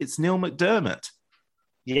Terry, it's Neil McDermott.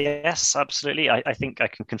 Yes, absolutely. I think I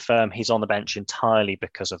can confirm he's on the bench entirely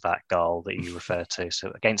because of that goal that you refer to.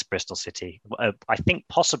 So against Bristol City, I think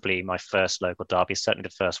possibly my first local derby, certainly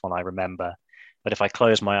the first one I remember. But if I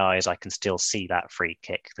close my eyes, I can still see that free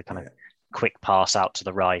kick, the kind of quick pass out to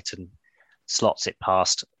the right and slots it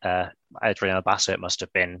past Adriano Basso, it must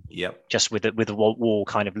have been. Yep. Just with the wall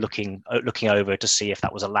kind of looking over to see if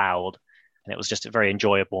that was allowed. And it was just a very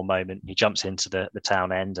enjoyable moment. He jumps into the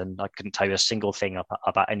town end, and I couldn't tell you a single thing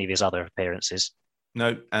about any of his other appearances.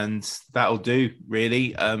 No, and that'll do,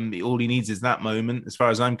 really. All he needs is that moment, as far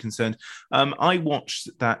as I'm concerned. I watched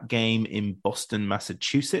that game in Boston,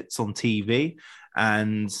 Massachusetts on TV.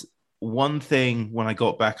 And one thing, when I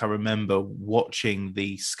got back, I remember watching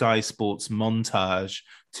the Sky Sports montage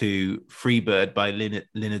to Freebird by Lynyrd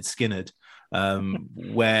Skynyrd.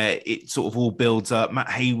 Where it sort of all builds up. Matt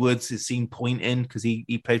Haywood's is seen pointing because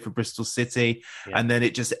he played for Bristol City, and then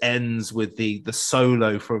it just ends with the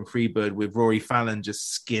solo from Freebird with Rory Fallon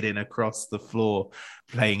just skidding across the floor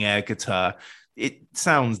playing air guitar. It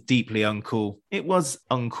sounds deeply uncool. It was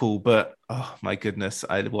uncool, but oh my goodness,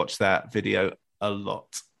 I watched that video a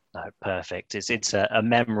lot. No, perfect. It's a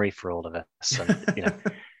memory for all of us. And,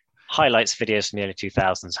 highlights videos from the early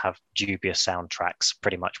 2000s have dubious soundtracks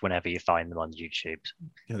pretty much whenever you find them on YouTube.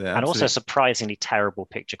 And also surprisingly terrible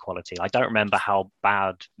picture quality. I don't remember how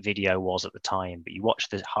bad video was at the time, but you watch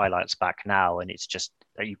the highlights back now and it's just,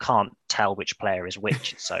 you can't tell which player is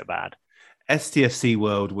which. It's so bad. STFC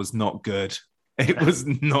World was not good. It was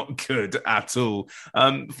not good at all.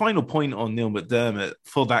 Final point on Neil McDermott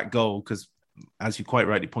for that goal, because as you quite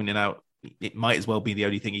rightly pointed out, it might as well be the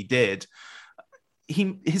only thing he did.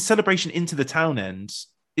 His celebration into the town end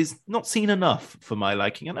is not seen enough for my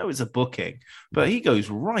liking. I know it's a booking, but he goes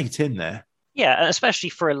right in there. Yeah, and especially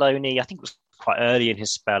for a loanee, I think it was quite early in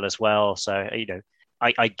his spell as well. So,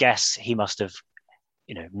 I guess he must have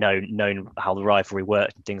known how the rivalry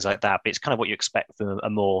worked and things like that. But it's kind of what you expect from a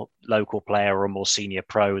more local player or a more senior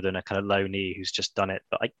pro than a kind of loanee who's just done it.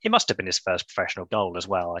 But it must have been his first professional goal as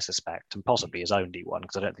well, I suspect, and possibly his only one,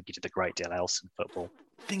 because I don't think he did a great deal else in football.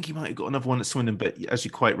 I think he might have got another one at Swindon, but as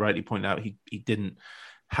you quite rightly point out, he didn't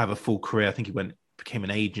have a full career. I think he became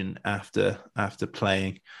an agent after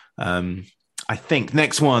playing. I think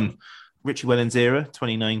next one, Richie Wellens era,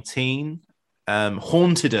 2019,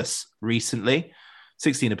 haunted us recently.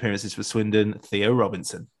 16 appearances for Swindon, Theo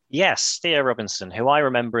Robinson. Yes, Theo Robinson, who I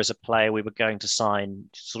remember as a player we were going to sign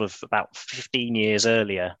sort of about 15 years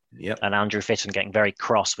earlier. Yep. And Andrew Fitton getting very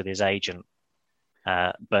cross with his agent.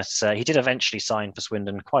 But he did eventually sign for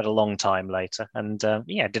Swindon quite a long time later. And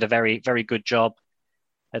did a very, very good job.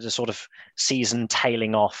 Had a sort of season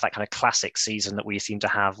tailing off, that kind of classic season that we seem to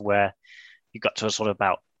have where you got to a sort of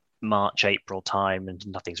about March, April time and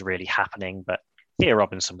nothing's really happening. But Theo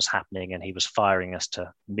Robinson was happening and he was firing us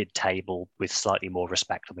to mid-table with slightly more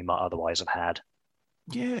respect than we might otherwise have had.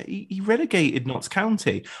 Yeah, he relegated Notts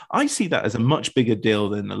County. I see that as a much bigger deal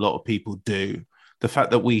than a lot of people do. The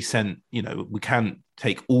fact that we can't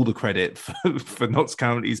take all the credit for Notts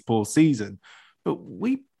County's poor season, but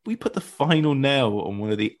we put the final nail on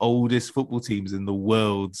one of the oldest football teams in the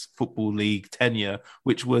world's Football League tenure,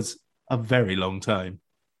 which was a very long time.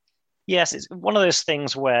 Yes, it's one of those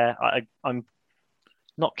things where I'm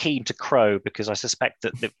not keen to crow because I suspect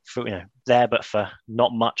that there but for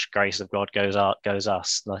not much grace of God goes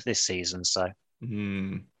us this season. So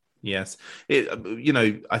yes,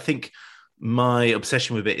 I think my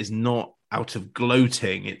obsession with it is not out of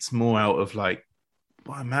gloating; it's more out of like,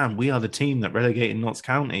 wow, man, we are the team that relegated Notts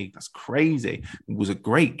County. That's crazy. It was a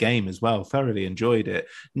great game as well. Thoroughly enjoyed it.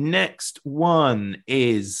 Next one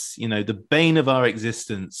is, the bane of our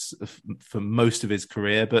existence for most of his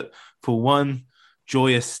career, but for one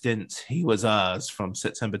joyous stint, he was ours from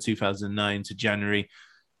September 2009 to January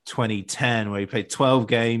 2010, where he played 12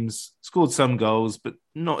 games, scored some goals, but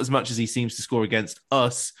not as much as he seems to score against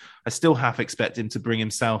us. I still half expect him to bring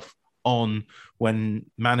himself on when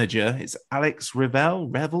manager. It's Alex Revel.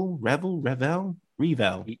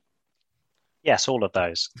 Yes, all of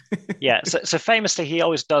those. Yeah, so famously, he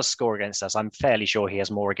always does score against us. I'm fairly sure he has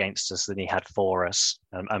more against us than he had for us,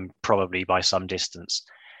 and probably by some distance.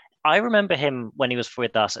 I remember him when he was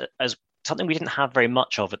with us as something we didn't have very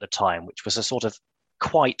much of at the time, which was a sort of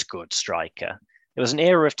quite good striker. It was an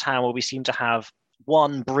era of town where we seemed to have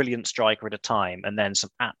one brilliant striker at a time and then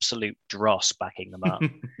some absolute dross backing them up.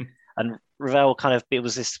 And Ravel it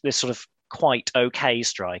was this sort of quite okay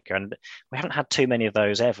striker. And we haven't had too many of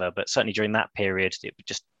those ever, but certainly during that period, it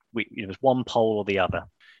was one pole or the other.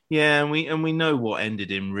 Yeah, and we know what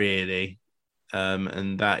ended him really.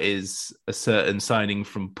 And that is a certain signing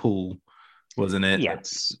from Poole, wasn't it?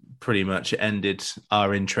 Yes. That pretty much ended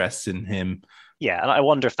our interest in him. Yeah, and I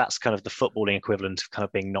wonder if that's kind of the footballing equivalent of kind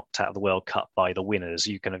of being knocked out of the World Cup by the winners.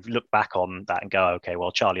 You kind of look back on that and go, okay,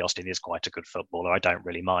 well, Charlie Austin is quite a good footballer. I don't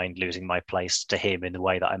really mind losing my place to him in the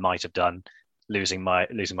way that I might have done losing my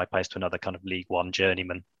place to another kind of League One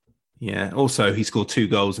journeyman. Yeah. Also, he scored 2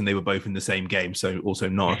 goals and they were both in the same game, so also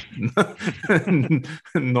not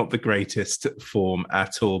not the greatest form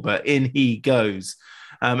at all. But in he goes,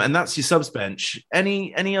 and that's your subs bench.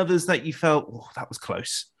 Any others that you felt that was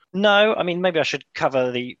close? No, I mean, maybe I should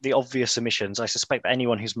cover the obvious omissions. I suspect that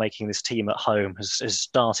anyone who's making this team at home has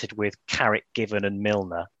started with Carrick, Given and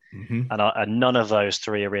Milner. Mm-hmm. And none of those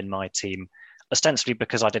 3 are in my team, ostensibly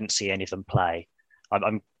because I didn't see any of them play.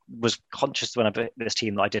 I was conscious when I built this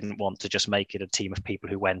team that I didn't want to just make it a team of people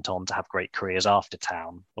who went on to have great careers after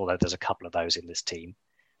town, although there's a couple of those in this team.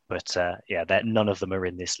 But none of them are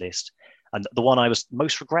in this list. And the one I was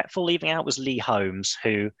most regretful leaving out was Lee Holmes,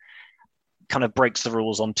 who kind of breaks the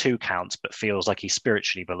rules on 2 counts, but feels like he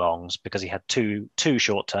spiritually belongs because he had two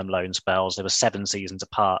short-term loan spells. There were 7 seasons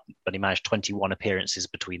apart, but he managed 21 appearances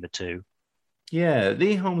between the 2. Yeah,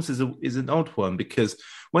 Lee Holmes is an odd one because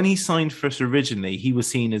when he signed for us originally, he was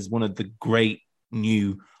seen as one of the great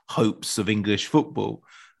new hopes of English football.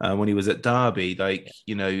 When he was at Derby,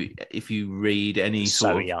 if you read any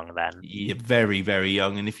so young then, yeah, very, very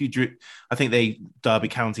young. And if you drew, I think Derby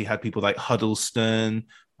County had people like Huddlestone,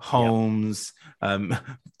 Holmes,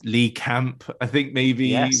 Lee Camp, I think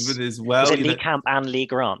maybe even as well. Was it Lee Camp and Lee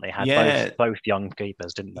Grant? They had both young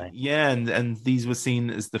keepers, didn't they? Yeah, and these were seen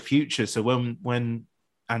as the future. So when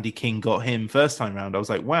Andy King got him first time round, I was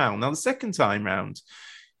like, wow. Now the second time round,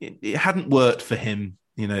 it hadn't worked for him,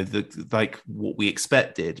 like what we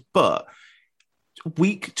expected. But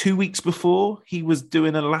 2 weeks before, he was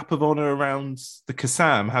doing a lap of honour around the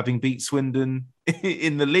Kassam, having beat Swindon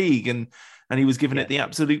in the league. And and he was giving it the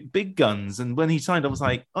absolute big guns. And when he signed, I was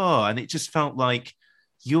like, oh, and it just felt like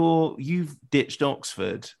you've ditched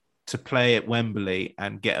Oxford to play at Wembley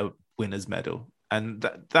and get a winner's medal. And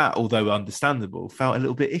that, although understandable, felt a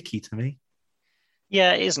little bit icky to me.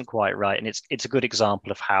 Yeah, it isn't quite right, and it's a good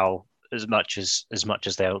example of how, as much as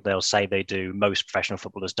they'll say they do, most professional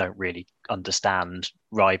footballers don't really understand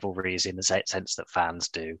rivalries in the sense that fans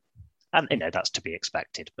do, and that's to be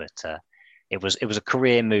expected. But it was a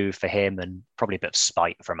career move for him, and probably a bit of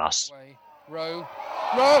spite from us. Row,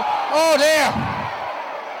 oh dear!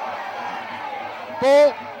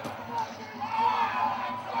 Ball.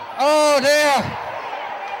 Oh dear!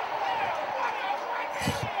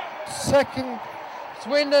 Second,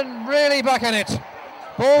 Swindon really back in it.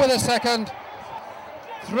 Ball with a second.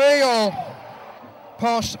 3-all.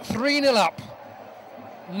 Posh 3-0 up.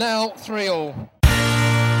 Now 3-all.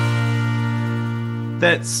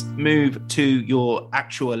 Let's move to your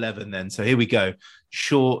actual 11 then. So here we go.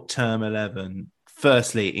 Short-term 11.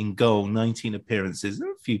 Firstly, in goal, 19 appearances. There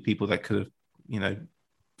are a few people that could have,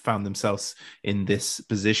 found themselves in this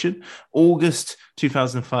position. August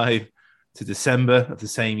 2005 to December of the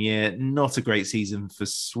same year. Not a great season for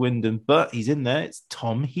Swindon, but he's in there. It's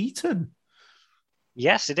Tom Heaton.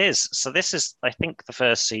 Yes, it is. So this is, I think, the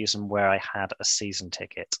first season where I had a season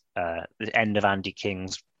ticket. The end of Andy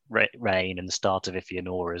King's reign and the start of Ife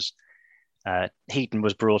Nora's. Heaton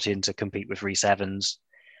was brought in to compete with Rhys Evans.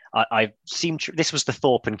 This was the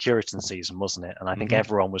Thorpe and Curitan season, wasn't it? And I think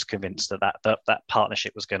everyone was convinced that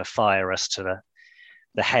partnership was going to fire us to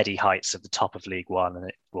the heady heights of the top of League One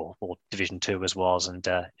and or Division Two as was, and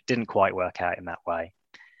it didn't quite work out in that way.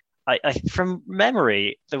 I from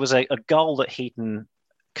memory, there was a goal that Heaton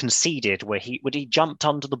conceded where he jumped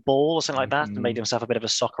onto the ball or something like that and made himself a bit of a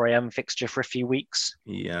Soccer AM fixture for a few weeks.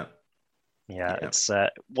 Yeah. It's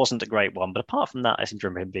wasn't a great one, but apart from that, I seem to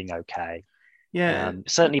remember him being okay. Yeah,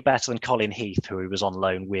 certainly better than Colin Heath, who he was on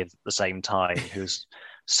loan with at the same time, who's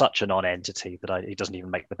such a non-entity that he doesn't even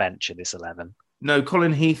make the bench in this 11. No,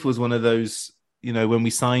 Colin Heath was one of those, when we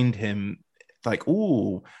signed him, like,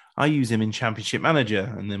 oh, I use him in Championship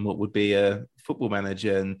Manager, and then what would be a Football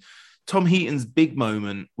Manager. And Tom Heaton's big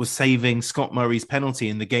moment was saving Scott Murray's penalty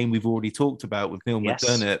in the game we've already talked about with Neil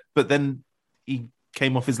McDermott. But then he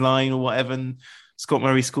came off his line or whatever, and Scott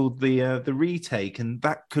Murray scored the retake, and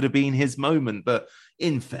that could have been his moment. But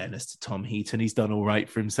in fairness to Tom Heaton, he's done all right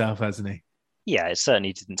for himself, hasn't he? Yeah, it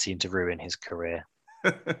certainly didn't seem to ruin his career.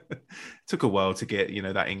 Took a while to get,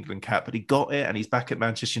 that England cap, but he got it, and he's back at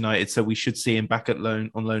Manchester United. So we should see him back on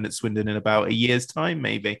loan at Swindon in about a year's time,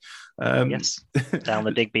 maybe. Yes, down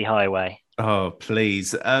the Digby Highway. Oh,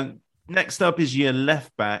 please. Next up is your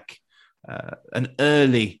left back, an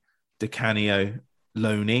early Di Canio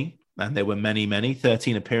loanee. And there were many,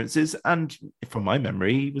 13 appearances. And from my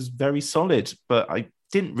memory, he was very solid. But I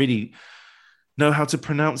didn't really know how to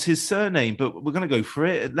pronounce his surname. But we're going to go for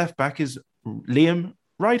it. Left back is Liam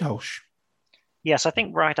Ridehalgh. Yes, I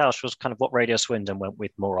think Ridehalgh was kind of what Radio Swindon went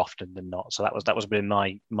with more often than not. So that was been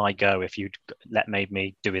my go if you'd made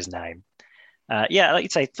me do his name. Like you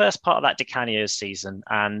say, first part of that Di Canio's season.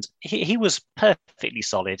 And he was perfectly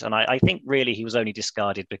solid. And I think really he was only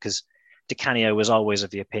discarded because Di Canio was always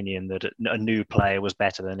of the opinion that a new player was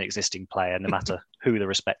better than an existing player, no matter who the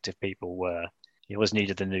respective people were. He always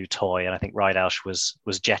needed a new toy, and I think Ridehalgh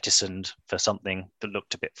was jettisoned for something that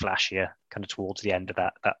looked a bit flashier, kind of towards the end of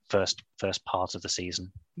that first part of the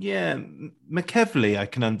season. Yeah, McEvely I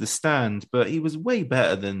can understand, but he was way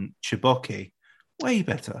better than Chibocchi. Way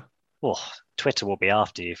better. Oh, Twitter will be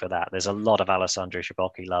after you for that. There's a lot of Alessandro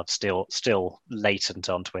Chibocchi love still latent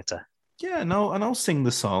on Twitter. Yeah, and I'll sing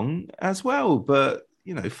the song as well, but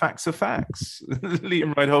facts are facts.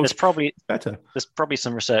 Liam Ridehalgh better. There's probably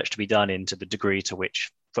some research to be done into the degree to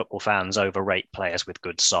which football fans overrate players with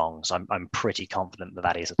good songs. I'm pretty confident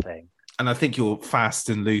that is a thing. And I think you're fast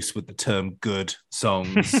and loose with the term "good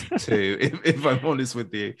songs" too. if I'm honest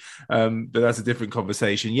with you, but that's a different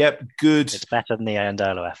conversation. Yep, good. It's better than the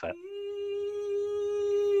Iandolo effort.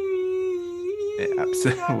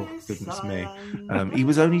 Absolutely. Oh, goodness me. He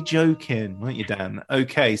was only joking, weren't you, Dan?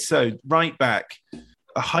 Okay, so right back,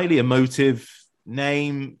 a highly emotive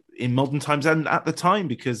name in modern times and at the time,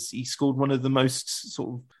 because he scored one of the most sort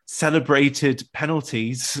of celebrated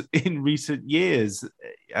penalties in recent years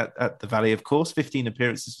at the Valley, of course. 15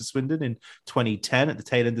 appearances for Swindon in 2010 at the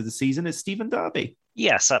tail end of the season. It's Stephen Darby.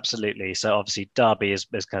 Yes, absolutely. So obviously Darby has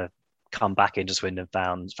kind of come back into Swindon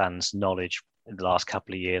fans' knowledge in the last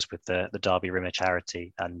couple of years with the Derby Rimmer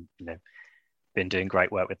charity, and been doing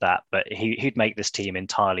great work with that. But he'd make this team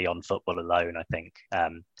entirely on football alone, I think.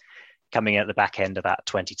 Coming at the back end of that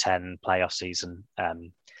 2010 playoff season,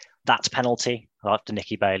 That penalty after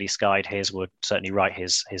Nicky Bailey skied his would certainly write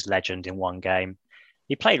his legend in one game.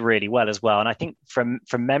 He played really well as well. And I think from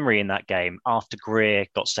memory in that game, after Greer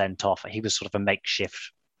got sent off, he was sort of a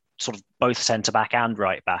makeshift, sort of both centre-back and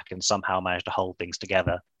right-back, and somehow managed to hold things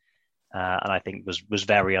together. And I think was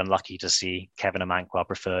very unlucky to see Kevin Amankwah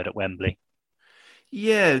preferred at Wembley.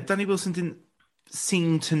 Yeah, Danny Wilson didn't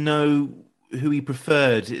seem to know who he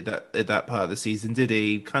preferred at that part of the season, did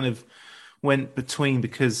he? Kind of went between,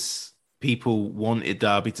 because people wanted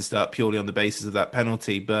Derby to start purely on the basis of that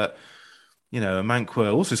penalty, but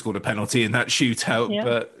Amankwah also scored a penalty in that shootout,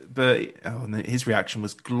 yeah. but his reaction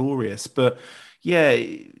was glorious. But yeah,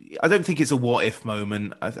 I don't think it's a what if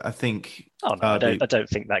moment. I think. Oh no, I don't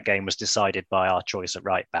think that game was decided by our choice at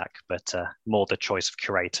right back, but more the choice of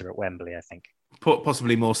curator at Wembley, I think.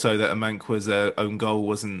 Possibly more so that Amankwah's own goal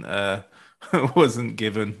wasn't wasn't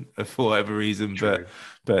given for whatever reason. True.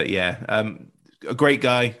 But yeah, a great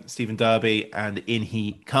guy, Stephen Derby, and in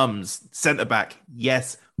he comes. Centre back,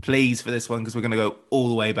 yes, please, for this one, because we're going to go all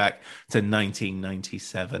the way back to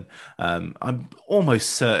 1997. I'm almost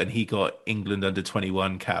certain he got England under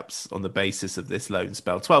 21 caps on the basis of this loan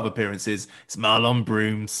spell. 12 appearances. It's Marlon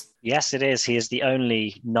Brooms. Yes, it is. He is the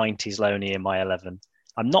only 90s loanee in my 11.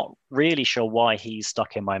 I'm not really sure why he's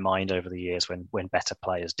stuck in my mind over the years when better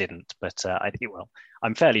players didn't, but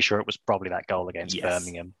I'm fairly sure it was probably that goal against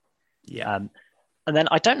Birmingham. Yeah. And then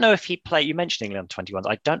I don't know if he played, you mentioned England under 21s.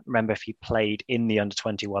 I don't remember if he played in the under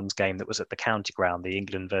 21s game that was at the county ground, the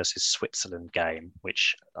England versus Switzerland game,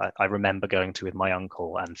 which I remember going to with my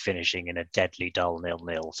uncle and finishing in a deadly dull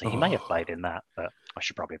 0-0. So he may have played in that, but I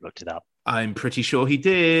should probably have looked it up. I'm pretty sure he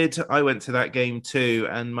did. I went to that game too.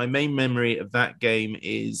 And my main memory of that game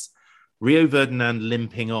is Rio Ferdinand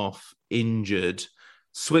limping off, injured,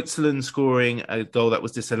 Switzerland scoring a goal that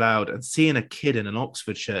was disallowed, and seeing a kid in an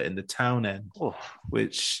Oxford shirt in the town end,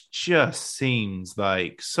 which just seems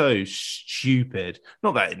like so stupid.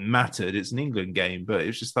 Not that it mattered, it's an England game, but it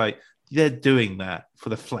was just like, they're doing that for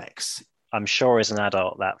the flex. I'm sure as an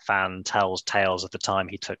adult that fan tells tales of the time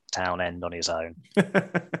he took town end on his own.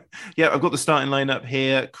 Yeah, I've got the starting lineup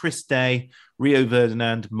here. Chris Day, Rio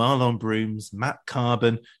Ferdinand, Marlon Brooms, Matt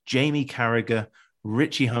Carbon, Jamie Carragher,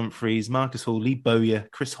 Richie Humphreys, Marcus Hall, Lee Bowyer,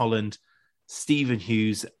 Chris Holland, Stephen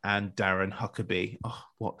Hughes, and Darren Huckabee. Oh,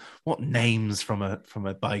 what names from a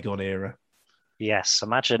bygone era. Yes,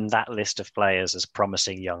 imagine that list of players as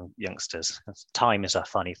promising youngsters. Time is a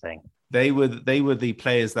funny thing. They were the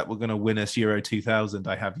players that were going to win us Euro 2000,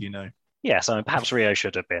 I have you know. Yes, I mean, perhaps Rio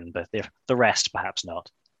should have been, but the rest perhaps not.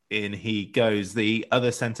 In he goes. The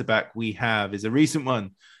other centre-back we have is a recent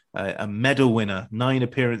one. A medal winner, 9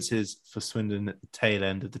 appearances for Swindon at the tail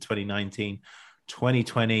end of the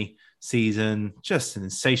 2019-2020 season. Just an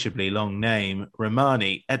insatiably long name,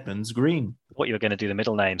 Romani Edmonds-Green. What you were going to do the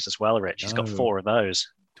middle names as well, Rich. He's got 4 of those.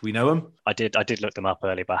 Do we know him? I did look them up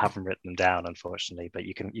earlier, but I haven't written them down, unfortunately. But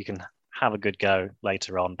you can have a good go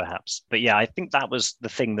later on, perhaps. But yeah, I think that was the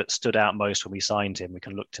thing that stood out most when we signed him. We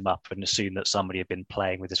can look him up and assume that somebody had been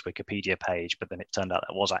playing with his Wikipedia page, but then it turned out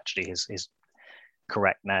that was actually his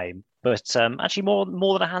correct name. But actually more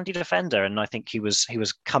than a handy defender, and I think he was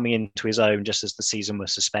coming into his own just as the season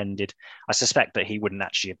was suspended. I suspect that he wouldn't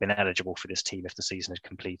actually have been eligible for this team if the season had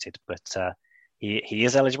completed, but he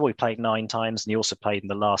is eligible. He played 9 times, and he also played in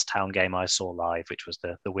the last town game I saw live, which was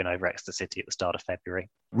the win over Exeter City at the start of February.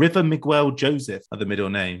 River Miguel Joseph are the middle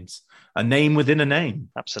names. A name within a name.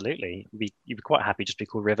 Absolutely. You'd be quite happy just to be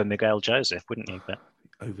called River Miguel Joseph, wouldn't you? But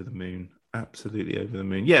over the moon. Absolutely over the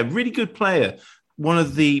moon. Yeah, really good player. One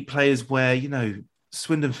of the players where,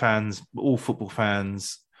 Swindon fans, all football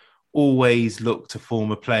fans, always look to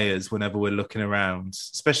former players whenever we're looking around,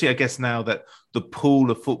 especially, I guess, now that the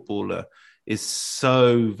pool of footballer is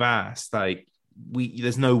so vast. Like,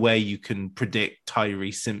 there's no way you can predict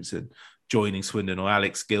Tyree Simpson joining Swindon or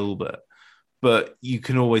Alex Gilbert, but you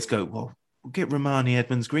can always go, well, we'll get Romani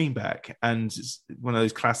Edmonds-Green back. And it's one of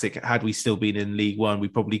those classic, had we still been in League One, we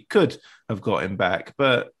probably could have got him back.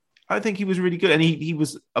 But I think he was really good, and he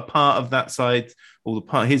was a part of that side.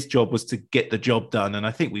 His job was to get the job done, and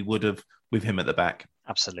I think we would have with him at the back.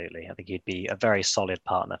 Absolutely, I think he'd be a very solid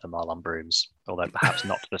partner for Marlon Brooms, although perhaps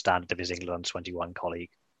not to the standard of his England 21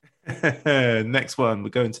 colleague. Next one, we're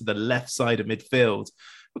going to the left side of midfield.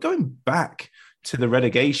 We're going back to the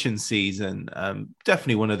relegation season.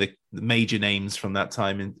 Definitely one of the major names from that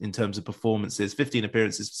time in terms of performances. 15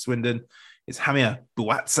 appearances for Swindon. It's Hamia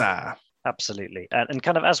Bouatsa. Absolutely. And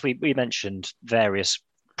kind of as we mentioned, various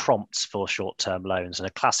prompts for short-term loans. And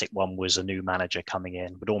a classic one was a new manager coming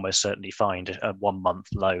in would almost certainly find a 1-month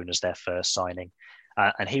loan as their first signing.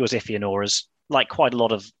 And he was Ifeanora's like quite a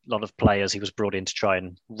lot of players, he was brought in to try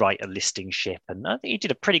and right a listing ship, and I think he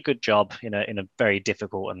did a pretty good job in a very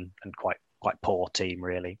difficult and quite poor team,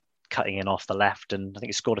 really, cutting in off the left. And I think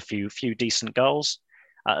he scored a few decent goals.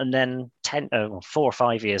 And then 4 or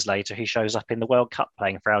 5 years later, he shows up in the World Cup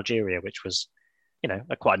playing for Algeria, which was,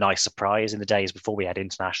 quite a nice surprise in the days before we had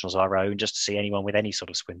internationals of our own, just to see anyone with any sort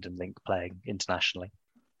of Swindon link playing internationally.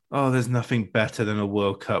 Oh, there's nothing better than a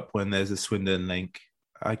World Cup when there's a Swindon link.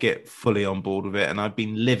 I get fully on board with it, and I've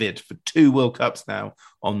been livid for 2 World Cups now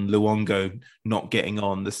on Luongo not getting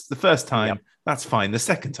on. The first time, That's fine. The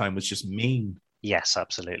second time was just mean. Yes,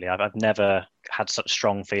 absolutely. I've never had such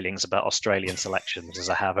strong feelings about Australian selections as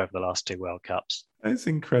I have over the last 2 World Cups. That's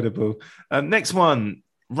incredible. Next one,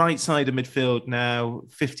 right side of midfield now,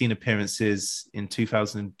 15 appearances in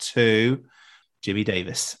 2002, Jimmy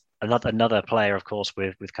Davis. Another player, of course,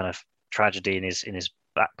 with kind of tragedy in his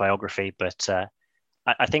back biography, but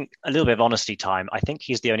I think a little bit of honesty time. I think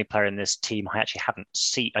he's the only player in this team I actually haven't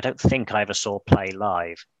seen. I don't think I ever saw play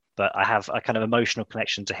live, but I have a kind of emotional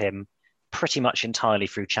connection to him pretty much entirely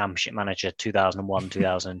through Championship Manager 2001,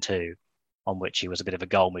 2002, on which he was a bit of a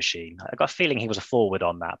goal machine. I got a feeling he was a forward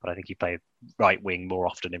on that, but I think he played right wing more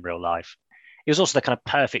often in real life. He was also the kind of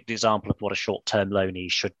perfect example of what a short-term loanee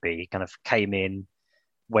should be. He kind of came in,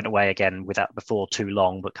 went away again before too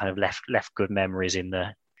long, but kind of left good memories in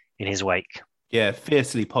his wake. Yeah,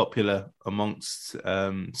 fiercely popular amongst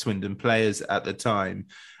Swindon players at the time.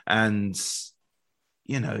 And,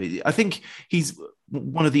 I think he's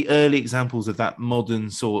one of the early examples of that modern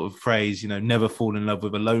sort of phrase, never fall in love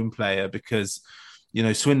with a lone player, because,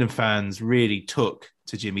 Swindon fans really took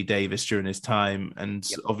to Jimmy Davis during his time. And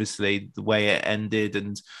obviously the way it ended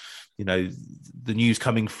and, the news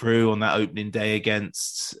coming through on that opening day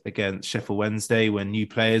against Sheffield Wednesday, when new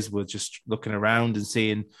players were just looking around and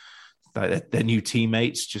seeing their new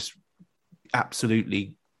teammates just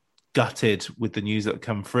absolutely gutted with the news that had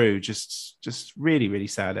come through. Just really, really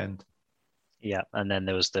sad end. Yeah, and then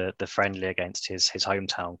there was the friendly against his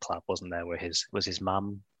hometown club, wasn't there, where his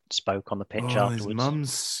mum spoke on the pitch afterwards. His mum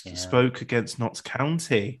spoke against Notts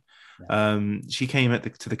County. Yeah. She came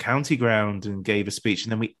to the county ground and gave a speech,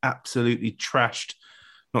 and then we absolutely trashed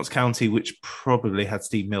Notts County, which probably had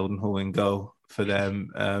Steve Mildenhall in goal for them.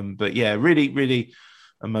 But yeah, really, really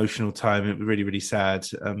emotional time. It was really, really sad.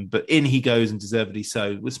 But in he goes, and deservedly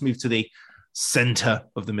so. Let's move to the centre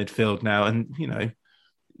of the midfield now. And,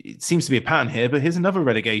 it seems to be a pattern here, but here's another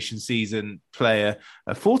relegation season player.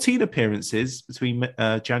 14 appearances between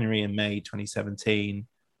January and May 2017.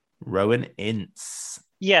 Rowan Ince.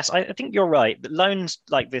 Yes, I think you're right. Loans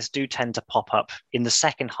like this do tend to pop up in the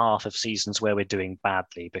second half of seasons where we're doing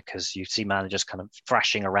badly, because you see managers kind of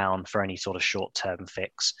thrashing around for any sort of short-term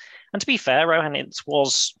fix. And to be fair, Rowan Ince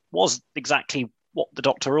was exactly what the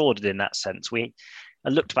doctor ordered in that sense. I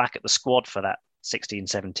looked back at the squad for that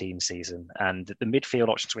 16-17 season, and the midfield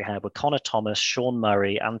options we had were Connor Thomas, Sean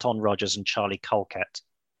Murray, Anton Rogers, and Charlie Colquett,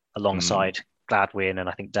 alongside Gladwin, and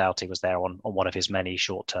I think Doughty was there on one of his many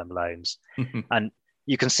short-term loans. And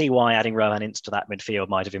you can see why adding Rowan Ince to that midfield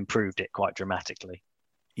might have improved it quite dramatically.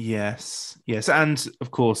 Yes. And of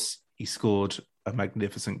course, he scored a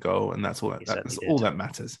magnificent goal, and that's all that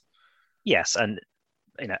matters. Yes, and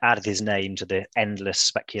added his name to the endless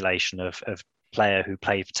speculation of player who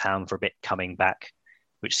played for Town for a bit coming back,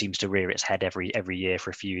 which seems to rear its head every year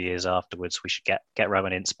for a few years afterwards. We should get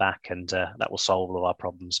Rowan Ince back, and that will solve all our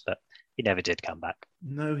problems. But he never did come back.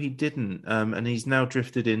 No, he didn't. And he's now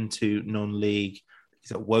drifted into non-league.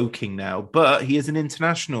 He's at Woking now, but he is an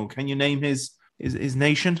international. Can you name his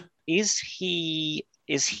nation? Is he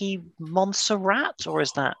Montserrat, or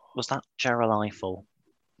was that Gerald Eiffel?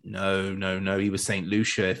 No. He was St.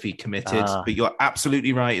 Lucia if he committed. But you're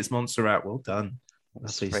absolutely right. It's Montserrat. Well done.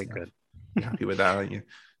 That's very good. You're happy with that, aren't you?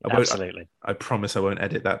 Absolutely. I promise I won't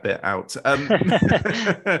edit that bit out.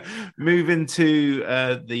 Moving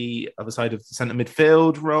to the other side of the centre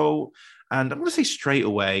midfield role. And I want to say straight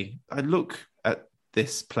away, I look at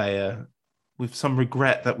this player with some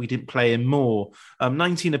regret that we didn't play him more.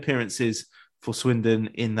 19 appearances for Swindon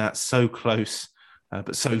in that so close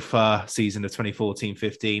but so far season of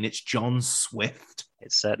 2014-15. It's John Swift.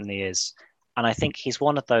 It certainly is. And I think he's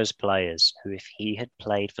one of those players who, if he had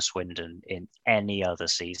played for Swindon in any other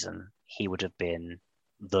season, he would have been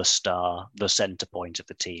the star, the centre point of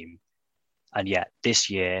the team. And yet this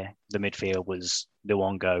year, the midfield was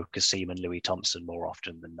Luongo, Kassim and Louis Thompson more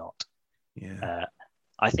often than not. Yeah.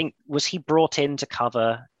 I think, was he brought in to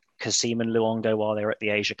cover Kassim and Luongo while they were at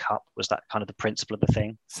the Asia Cup? Was that kind of the principle of the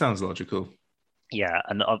thing? Sounds logical. Yeah,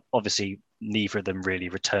 and obviously neither of them really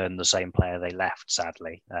returned the same player they left,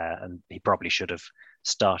 sadly. And he probably should have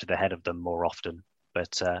started ahead of them more often.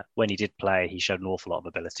 But when he did play, he showed an awful lot of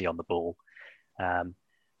ability on the ball.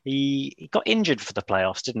 He got injured for the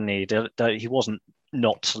playoffs, didn't he? He wasn't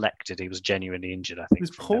not selected. He was genuinely injured, I think. He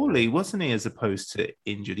was poorly, wasn't he, as opposed to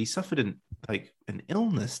injured? He suffered an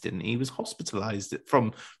illness, didn't he? He was hospitalized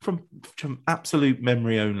from absolute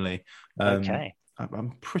memory only. Okay.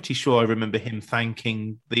 I'm pretty sure I remember him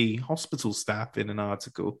thanking the hospital staff in an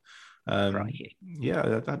article. Right.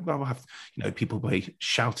 Yeah, I'll have people be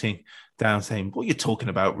shouting down saying, "What are you talking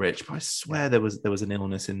about, Rich?" But I swear there was an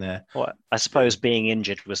illness in there. Well, I suppose being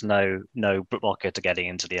injured was no blocker to getting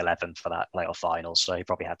into the 11 for that playoff final, so he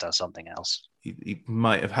probably had to have something else. He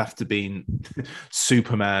might have to been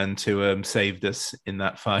Superman to saved us in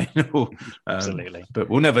that final. Absolutely. But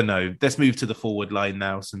we'll never know. Let's move to the forward line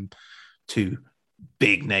now. Some two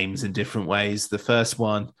big names in different ways. The first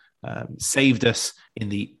one saved us in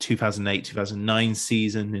the 2008-2009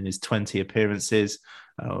 season in his 20 appearances.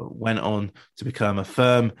 Went on to become a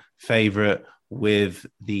firm favourite with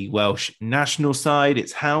the Welsh national side.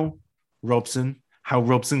 It's Hal Robson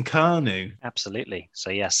Carnew. Absolutely.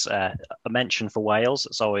 So yes, a mention for Wales.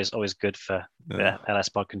 It's always good for LS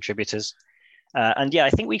Pod contributors. And yeah,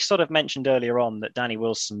 I think we sort of mentioned earlier on that Danny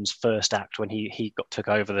Wilson's first act when he took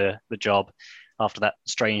over the job after that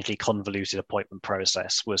strangely convoluted appointment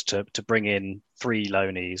process was to bring in 3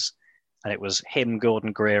 loanees. And it was him,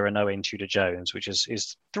 Gordon Greer, and Owen Tudor-Jones, which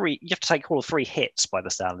is 3. You have to take all 3 hits by the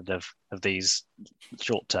standard of these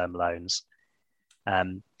short-term loans.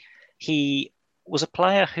 He was a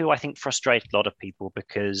player who I think frustrated a lot of people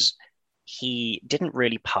because he didn't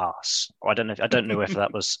really pass. I don't know if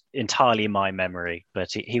that was entirely my memory,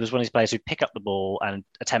 but he was one of these players who'd pick up the ball and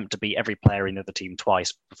attempt to beat every player in the other team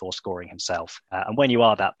twice before scoring himself. And when you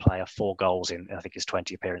are that player, 4 goals in, I think, his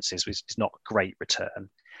 20 appearances is not a great return.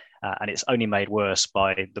 And it's only made worse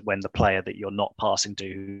by when the player that you're not passing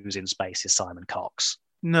to who's in space is Simon Cox.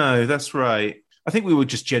 No, that's right. I think we were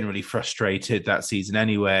just generally frustrated that season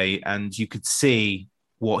anyway, and you could see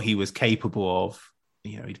what he was capable of.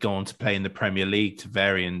 He'd go on to play in the Premier League to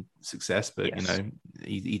varying success, but yes.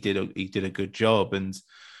 He did a good job. And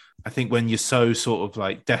I think when you're so sort of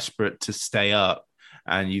like desperate to stay up,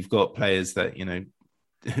 and you've got players that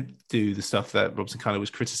do the stuff that Robson kind of was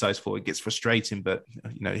criticised for, it gets frustrating. But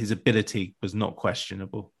his ability was not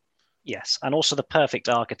questionable. Yes, and also the perfect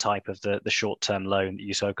archetype of the short-term loan that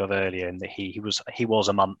you spoke of earlier, in that he was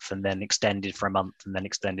a month and then extended for a month and then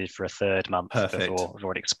extended for a third month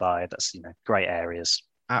before it expired. That's great areas.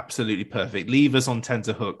 Absolutely perfect. Leave us on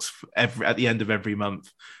tenterhooks at the end of every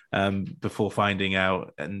month before finding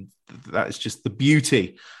out, and that is just the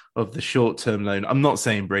beauty of the short-term loan. I'm not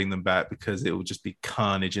saying bring them back because it will just be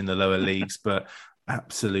carnage in the lower leagues, but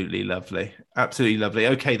absolutely lovely. Absolutely lovely.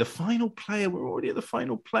 Okay, the final player. We're already at the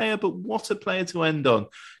final player, but what a player to end on,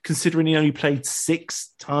 considering he only played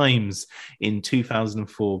 6 times in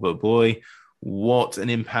 2004. But boy, what an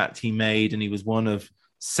impact he made. And he was one of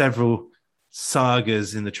several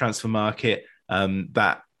sagas in the transfer market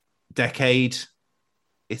that decade.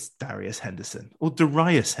 It's Darius Henderson or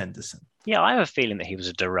Darius Henderson. Yeah, I have a feeling that he was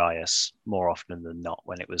a Darius more often than not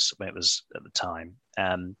when it was at the time.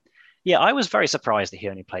 Yeah, I was very surprised that he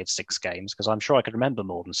only played 6 games because I'm sure I could remember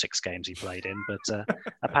more than 6 games he played in, but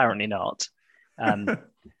apparently not.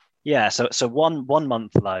 Yeah, so one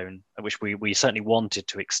month loan, which we certainly wanted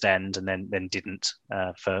to extend and then didn't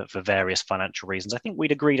for various financial reasons. I think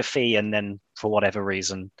we'd agreed a fee, and then for whatever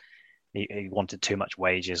reason, he wanted too much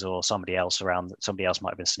wages, or somebody else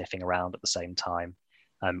might have been sniffing around at the same time,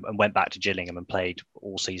 and went back to Gillingham and played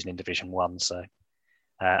all season in Division 1. So.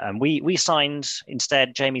 And we signed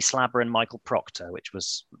instead Jamie Slabber and Michael Proctor, which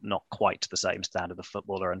was not quite to the same standard of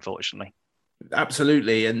footballer, unfortunately.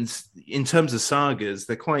 Absolutely. And in terms of sagas,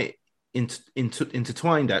 they're quite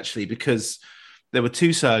intertwined, actually, because there were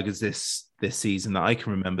 2 sagas this season that I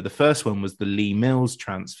can remember. The first one was the Lee Mills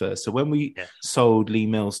transfer. So when we sold Lee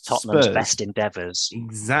Mills to Tottenham's Spurs, best endeavours.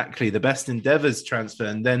 Exactly, the best endeavours transfer.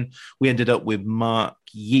 And then we ended up with Mark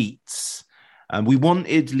Yeats. We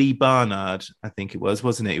wanted Lee Barnard, I think it was,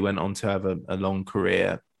 wasn't it? He went on to have a long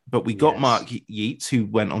career. But we got Mark Yeats, who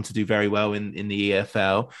went on to do very well in the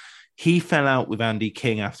EFL. He fell out with Andy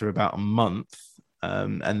King after about a month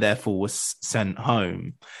and therefore was sent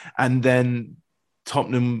home. And then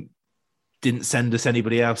Tottenham didn't send us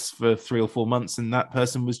anybody else for 3 or 4 months, and that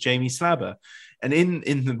person was Jamie Slabber. And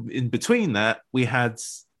in between that, we had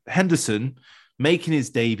Henderson making his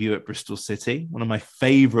debut at Bristol City, one of my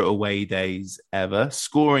favourite away days ever,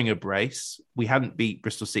 scoring a brace. We hadn't beat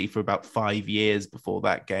Bristol City for about 5 years before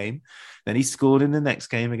that game. Then he scored in the next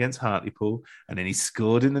game against Hartlepool, and then he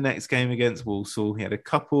scored in the next game against Walsall. He had a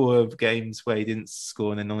couple of games where he didn't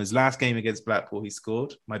score, and then on his last game against Blackpool, he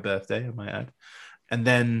scored. My birthday, I might add. And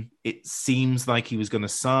then it seems like he was going to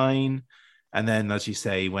sign. And then, as you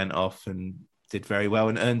say, he went off and did very well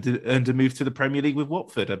and earned a move to the Premier League with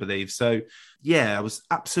Watford, I believe. So, yeah, I was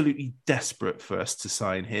absolutely desperate for us to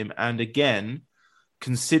sign him. And again,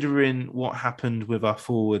 considering what happened with our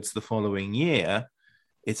forwards the following year,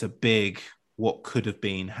 it's a big what could have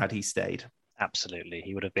been had he stayed. Absolutely.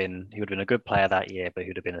 He would have been a good player that year, but he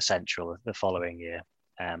would have been essential the following year.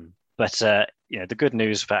 But the good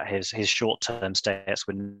news about his short-term stay at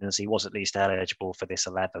Swindon is he was at least eligible for this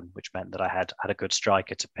 11, which meant that I had a good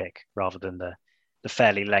striker to pick rather than the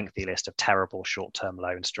fairly lengthy list of terrible short-term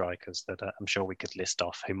loan strikers that I'm sure we could list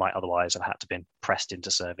off who might otherwise have had to been pressed into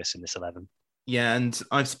service in this 11. Yeah, and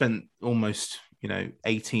I've spent almost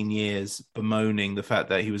 18 years bemoaning the fact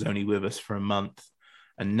that he was only with us for a month,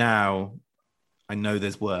 and now I know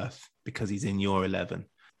there's worth because he's in your 11.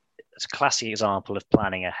 It's a classic example of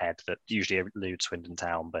planning ahead that usually eludes Swindon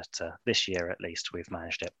Town, but this year at least we've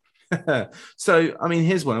managed it. So, I mean,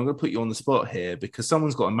 here's one. I'm going to put you on the spot here because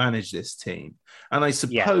someone's got to manage this team. And I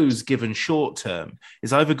suppose, given short-term,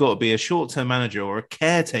 it's either got to be a short-term manager or a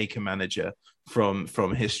caretaker manager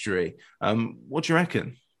from history. What do you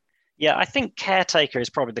reckon? Yeah, I think caretaker is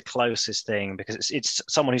probably the closest thing because it's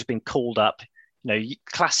someone who's been called up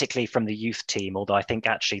classically from the youth team, although I think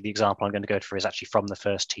actually the example I'm going to go for is actually from the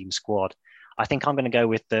first team squad. I think I'm going to go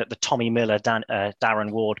with the Tommy Miller, Darren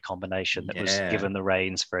Ward combination that was given the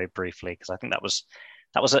reins very briefly, because I think that was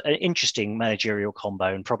an interesting managerial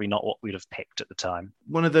combo and probably not what we'd have picked at the time.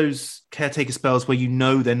 One of those caretaker spells where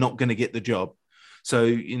they're not going to get the job. So,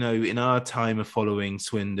 in our time of following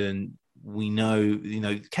Swindon, we know,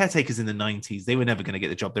 caretakers in the 90s, they were never going to get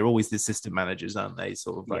the job. They're always the assistant managers, aren't they?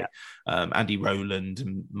 Sort of like Andy Rowland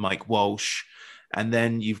and Mike Walsh. And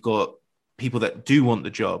then you've got people that do want the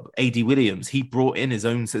job. A.D. Williams, he brought in his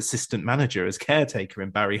own assistant manager as caretaker in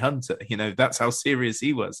Barry Hunter. That's how serious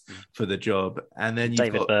he was for the job. And then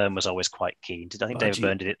David Byrne was always quite keen. I think David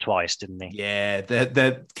Byrne did it twice, didn't he? Yeah,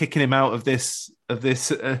 they're kicking him out of the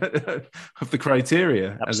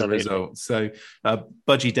criteria. Absolutely. As a result. So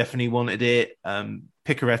Budgie definitely wanted it.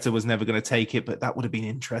 Picaretta was never going to take it, but that would have been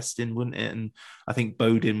interesting, wouldn't it? And I think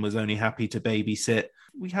Bodin was only happy to babysit.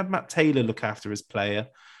 We had Matt Taylor look after his player.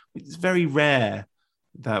 It's very rare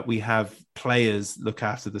that we have players look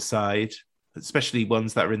after the side, especially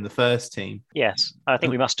ones that are in the first team. Yes, I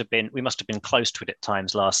think we must have been close to it at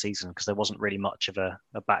times last season because there wasn't really much of a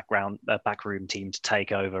backroom team to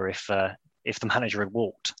take over if the manager had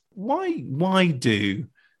walked. Why do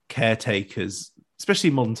caretakers, especially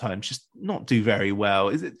in modern times, just not do very well?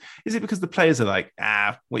 Is it because the players are like,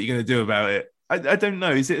 what are you going to do about it? I don't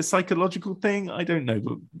know. Is it a psychological thing? I don't know.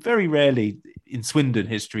 But very rarely in Swindon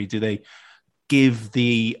history do they give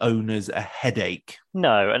the owners a headache.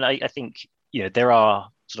 No, and I think there are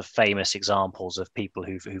sort of famous examples of people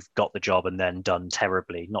who've got the job and then done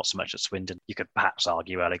terribly. Not so much at Swindon. You could perhaps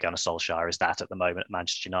argue Ole Gunnar Solskjaer is that at the moment at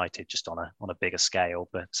Manchester United, just on a bigger scale,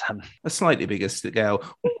 but a slightly bigger scale.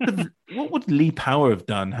 What would Lee Power have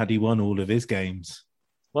done had he won all of his games?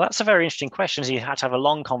 Well, that's a very interesting question. He had to have a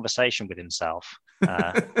long conversation with himself,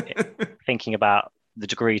 thinking about the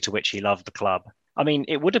degree to which he loved the club. I mean,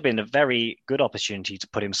 it would have been a very good opportunity to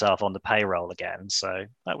put himself on the payroll again. So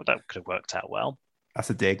that could have worked out well. That's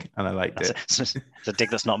a dig, and I liked it. It's a dig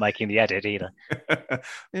that's not making the edit either.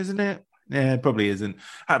 Isn't it? Yeah, it probably isn't.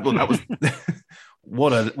 Well, that was...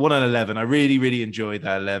 What an 11. I really, really enjoyed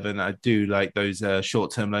that 11. I do like those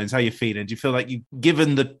short-term loans. How are you feeling? Do you feel like you've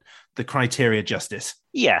given the criteria justice?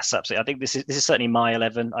 Yes, absolutely. I think this is certainly my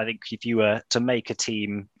 11. I think if you were to make a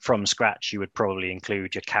team from scratch, you would probably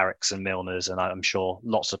include your Carricks and Milners, and I'm sure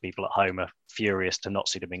lots of people at home are furious to not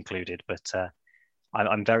see them included. But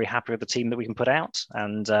I'm very happy with the team that we can put out.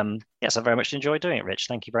 And yes, I very much enjoyed doing it, Rich.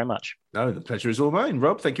 Thank you very much. No, the pleasure is all mine.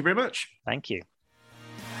 Rob, thank you very much. Thank you.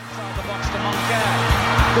 The box to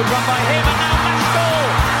Moncur. Good run by him, and now that's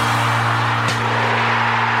goal.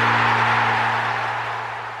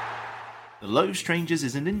 The Low Strangers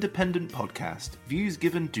is an independent podcast. Views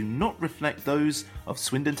given do not reflect those of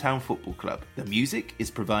Swindon Town Football Club. The music is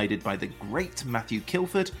provided by the great Matthew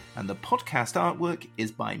Kilford, and the podcast artwork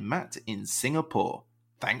is by Matt in Singapore.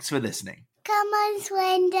 Thanks for listening. Come on,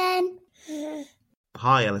 Swindon.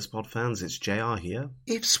 Hi LSPod fans, it's JR here.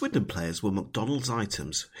 If Swindon players were McDonald's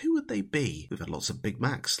items, who would they be? We've had lots of Big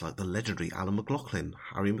Macs like the legendary Alan McLaughlin,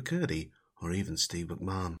 Harry McCurdy, Or even Steve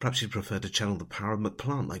McMahon. Perhaps you'd prefer to channel the power of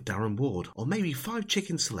McPlant like Darren Ward. Or maybe 5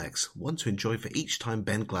 chicken selects, one to enjoy for each time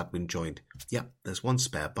Ben Gladwin joined. Yep, there's one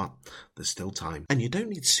spare, but there's still time. And you don't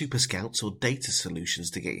need Super Scouts or data solutions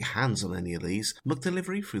to get your hands on any of these.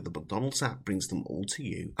 McDelivery through the McDonald's app brings them all to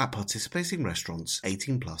you. At participating restaurants,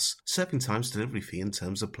 18+. Serving times, delivery fee and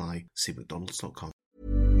terms apply. See mcdonalds.com.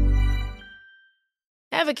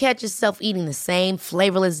 Ever catch yourself eating the same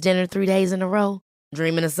flavorless dinner 3 days in a row?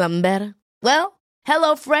 Dreaming of something better? Well,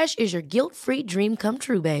 HelloFresh is your guilt-free dream come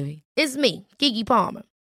true, baby. It's me, Keke Palmer.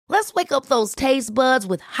 Let's wake up those taste buds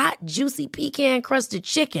with hot, juicy pecan-crusted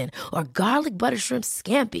chicken or garlic butter shrimp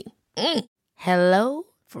scampi. Hello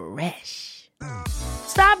Fresh.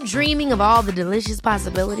 Stop dreaming of all the delicious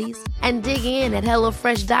possibilities and dig in at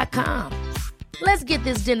HelloFresh.com. Let's get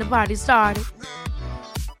this dinner party started.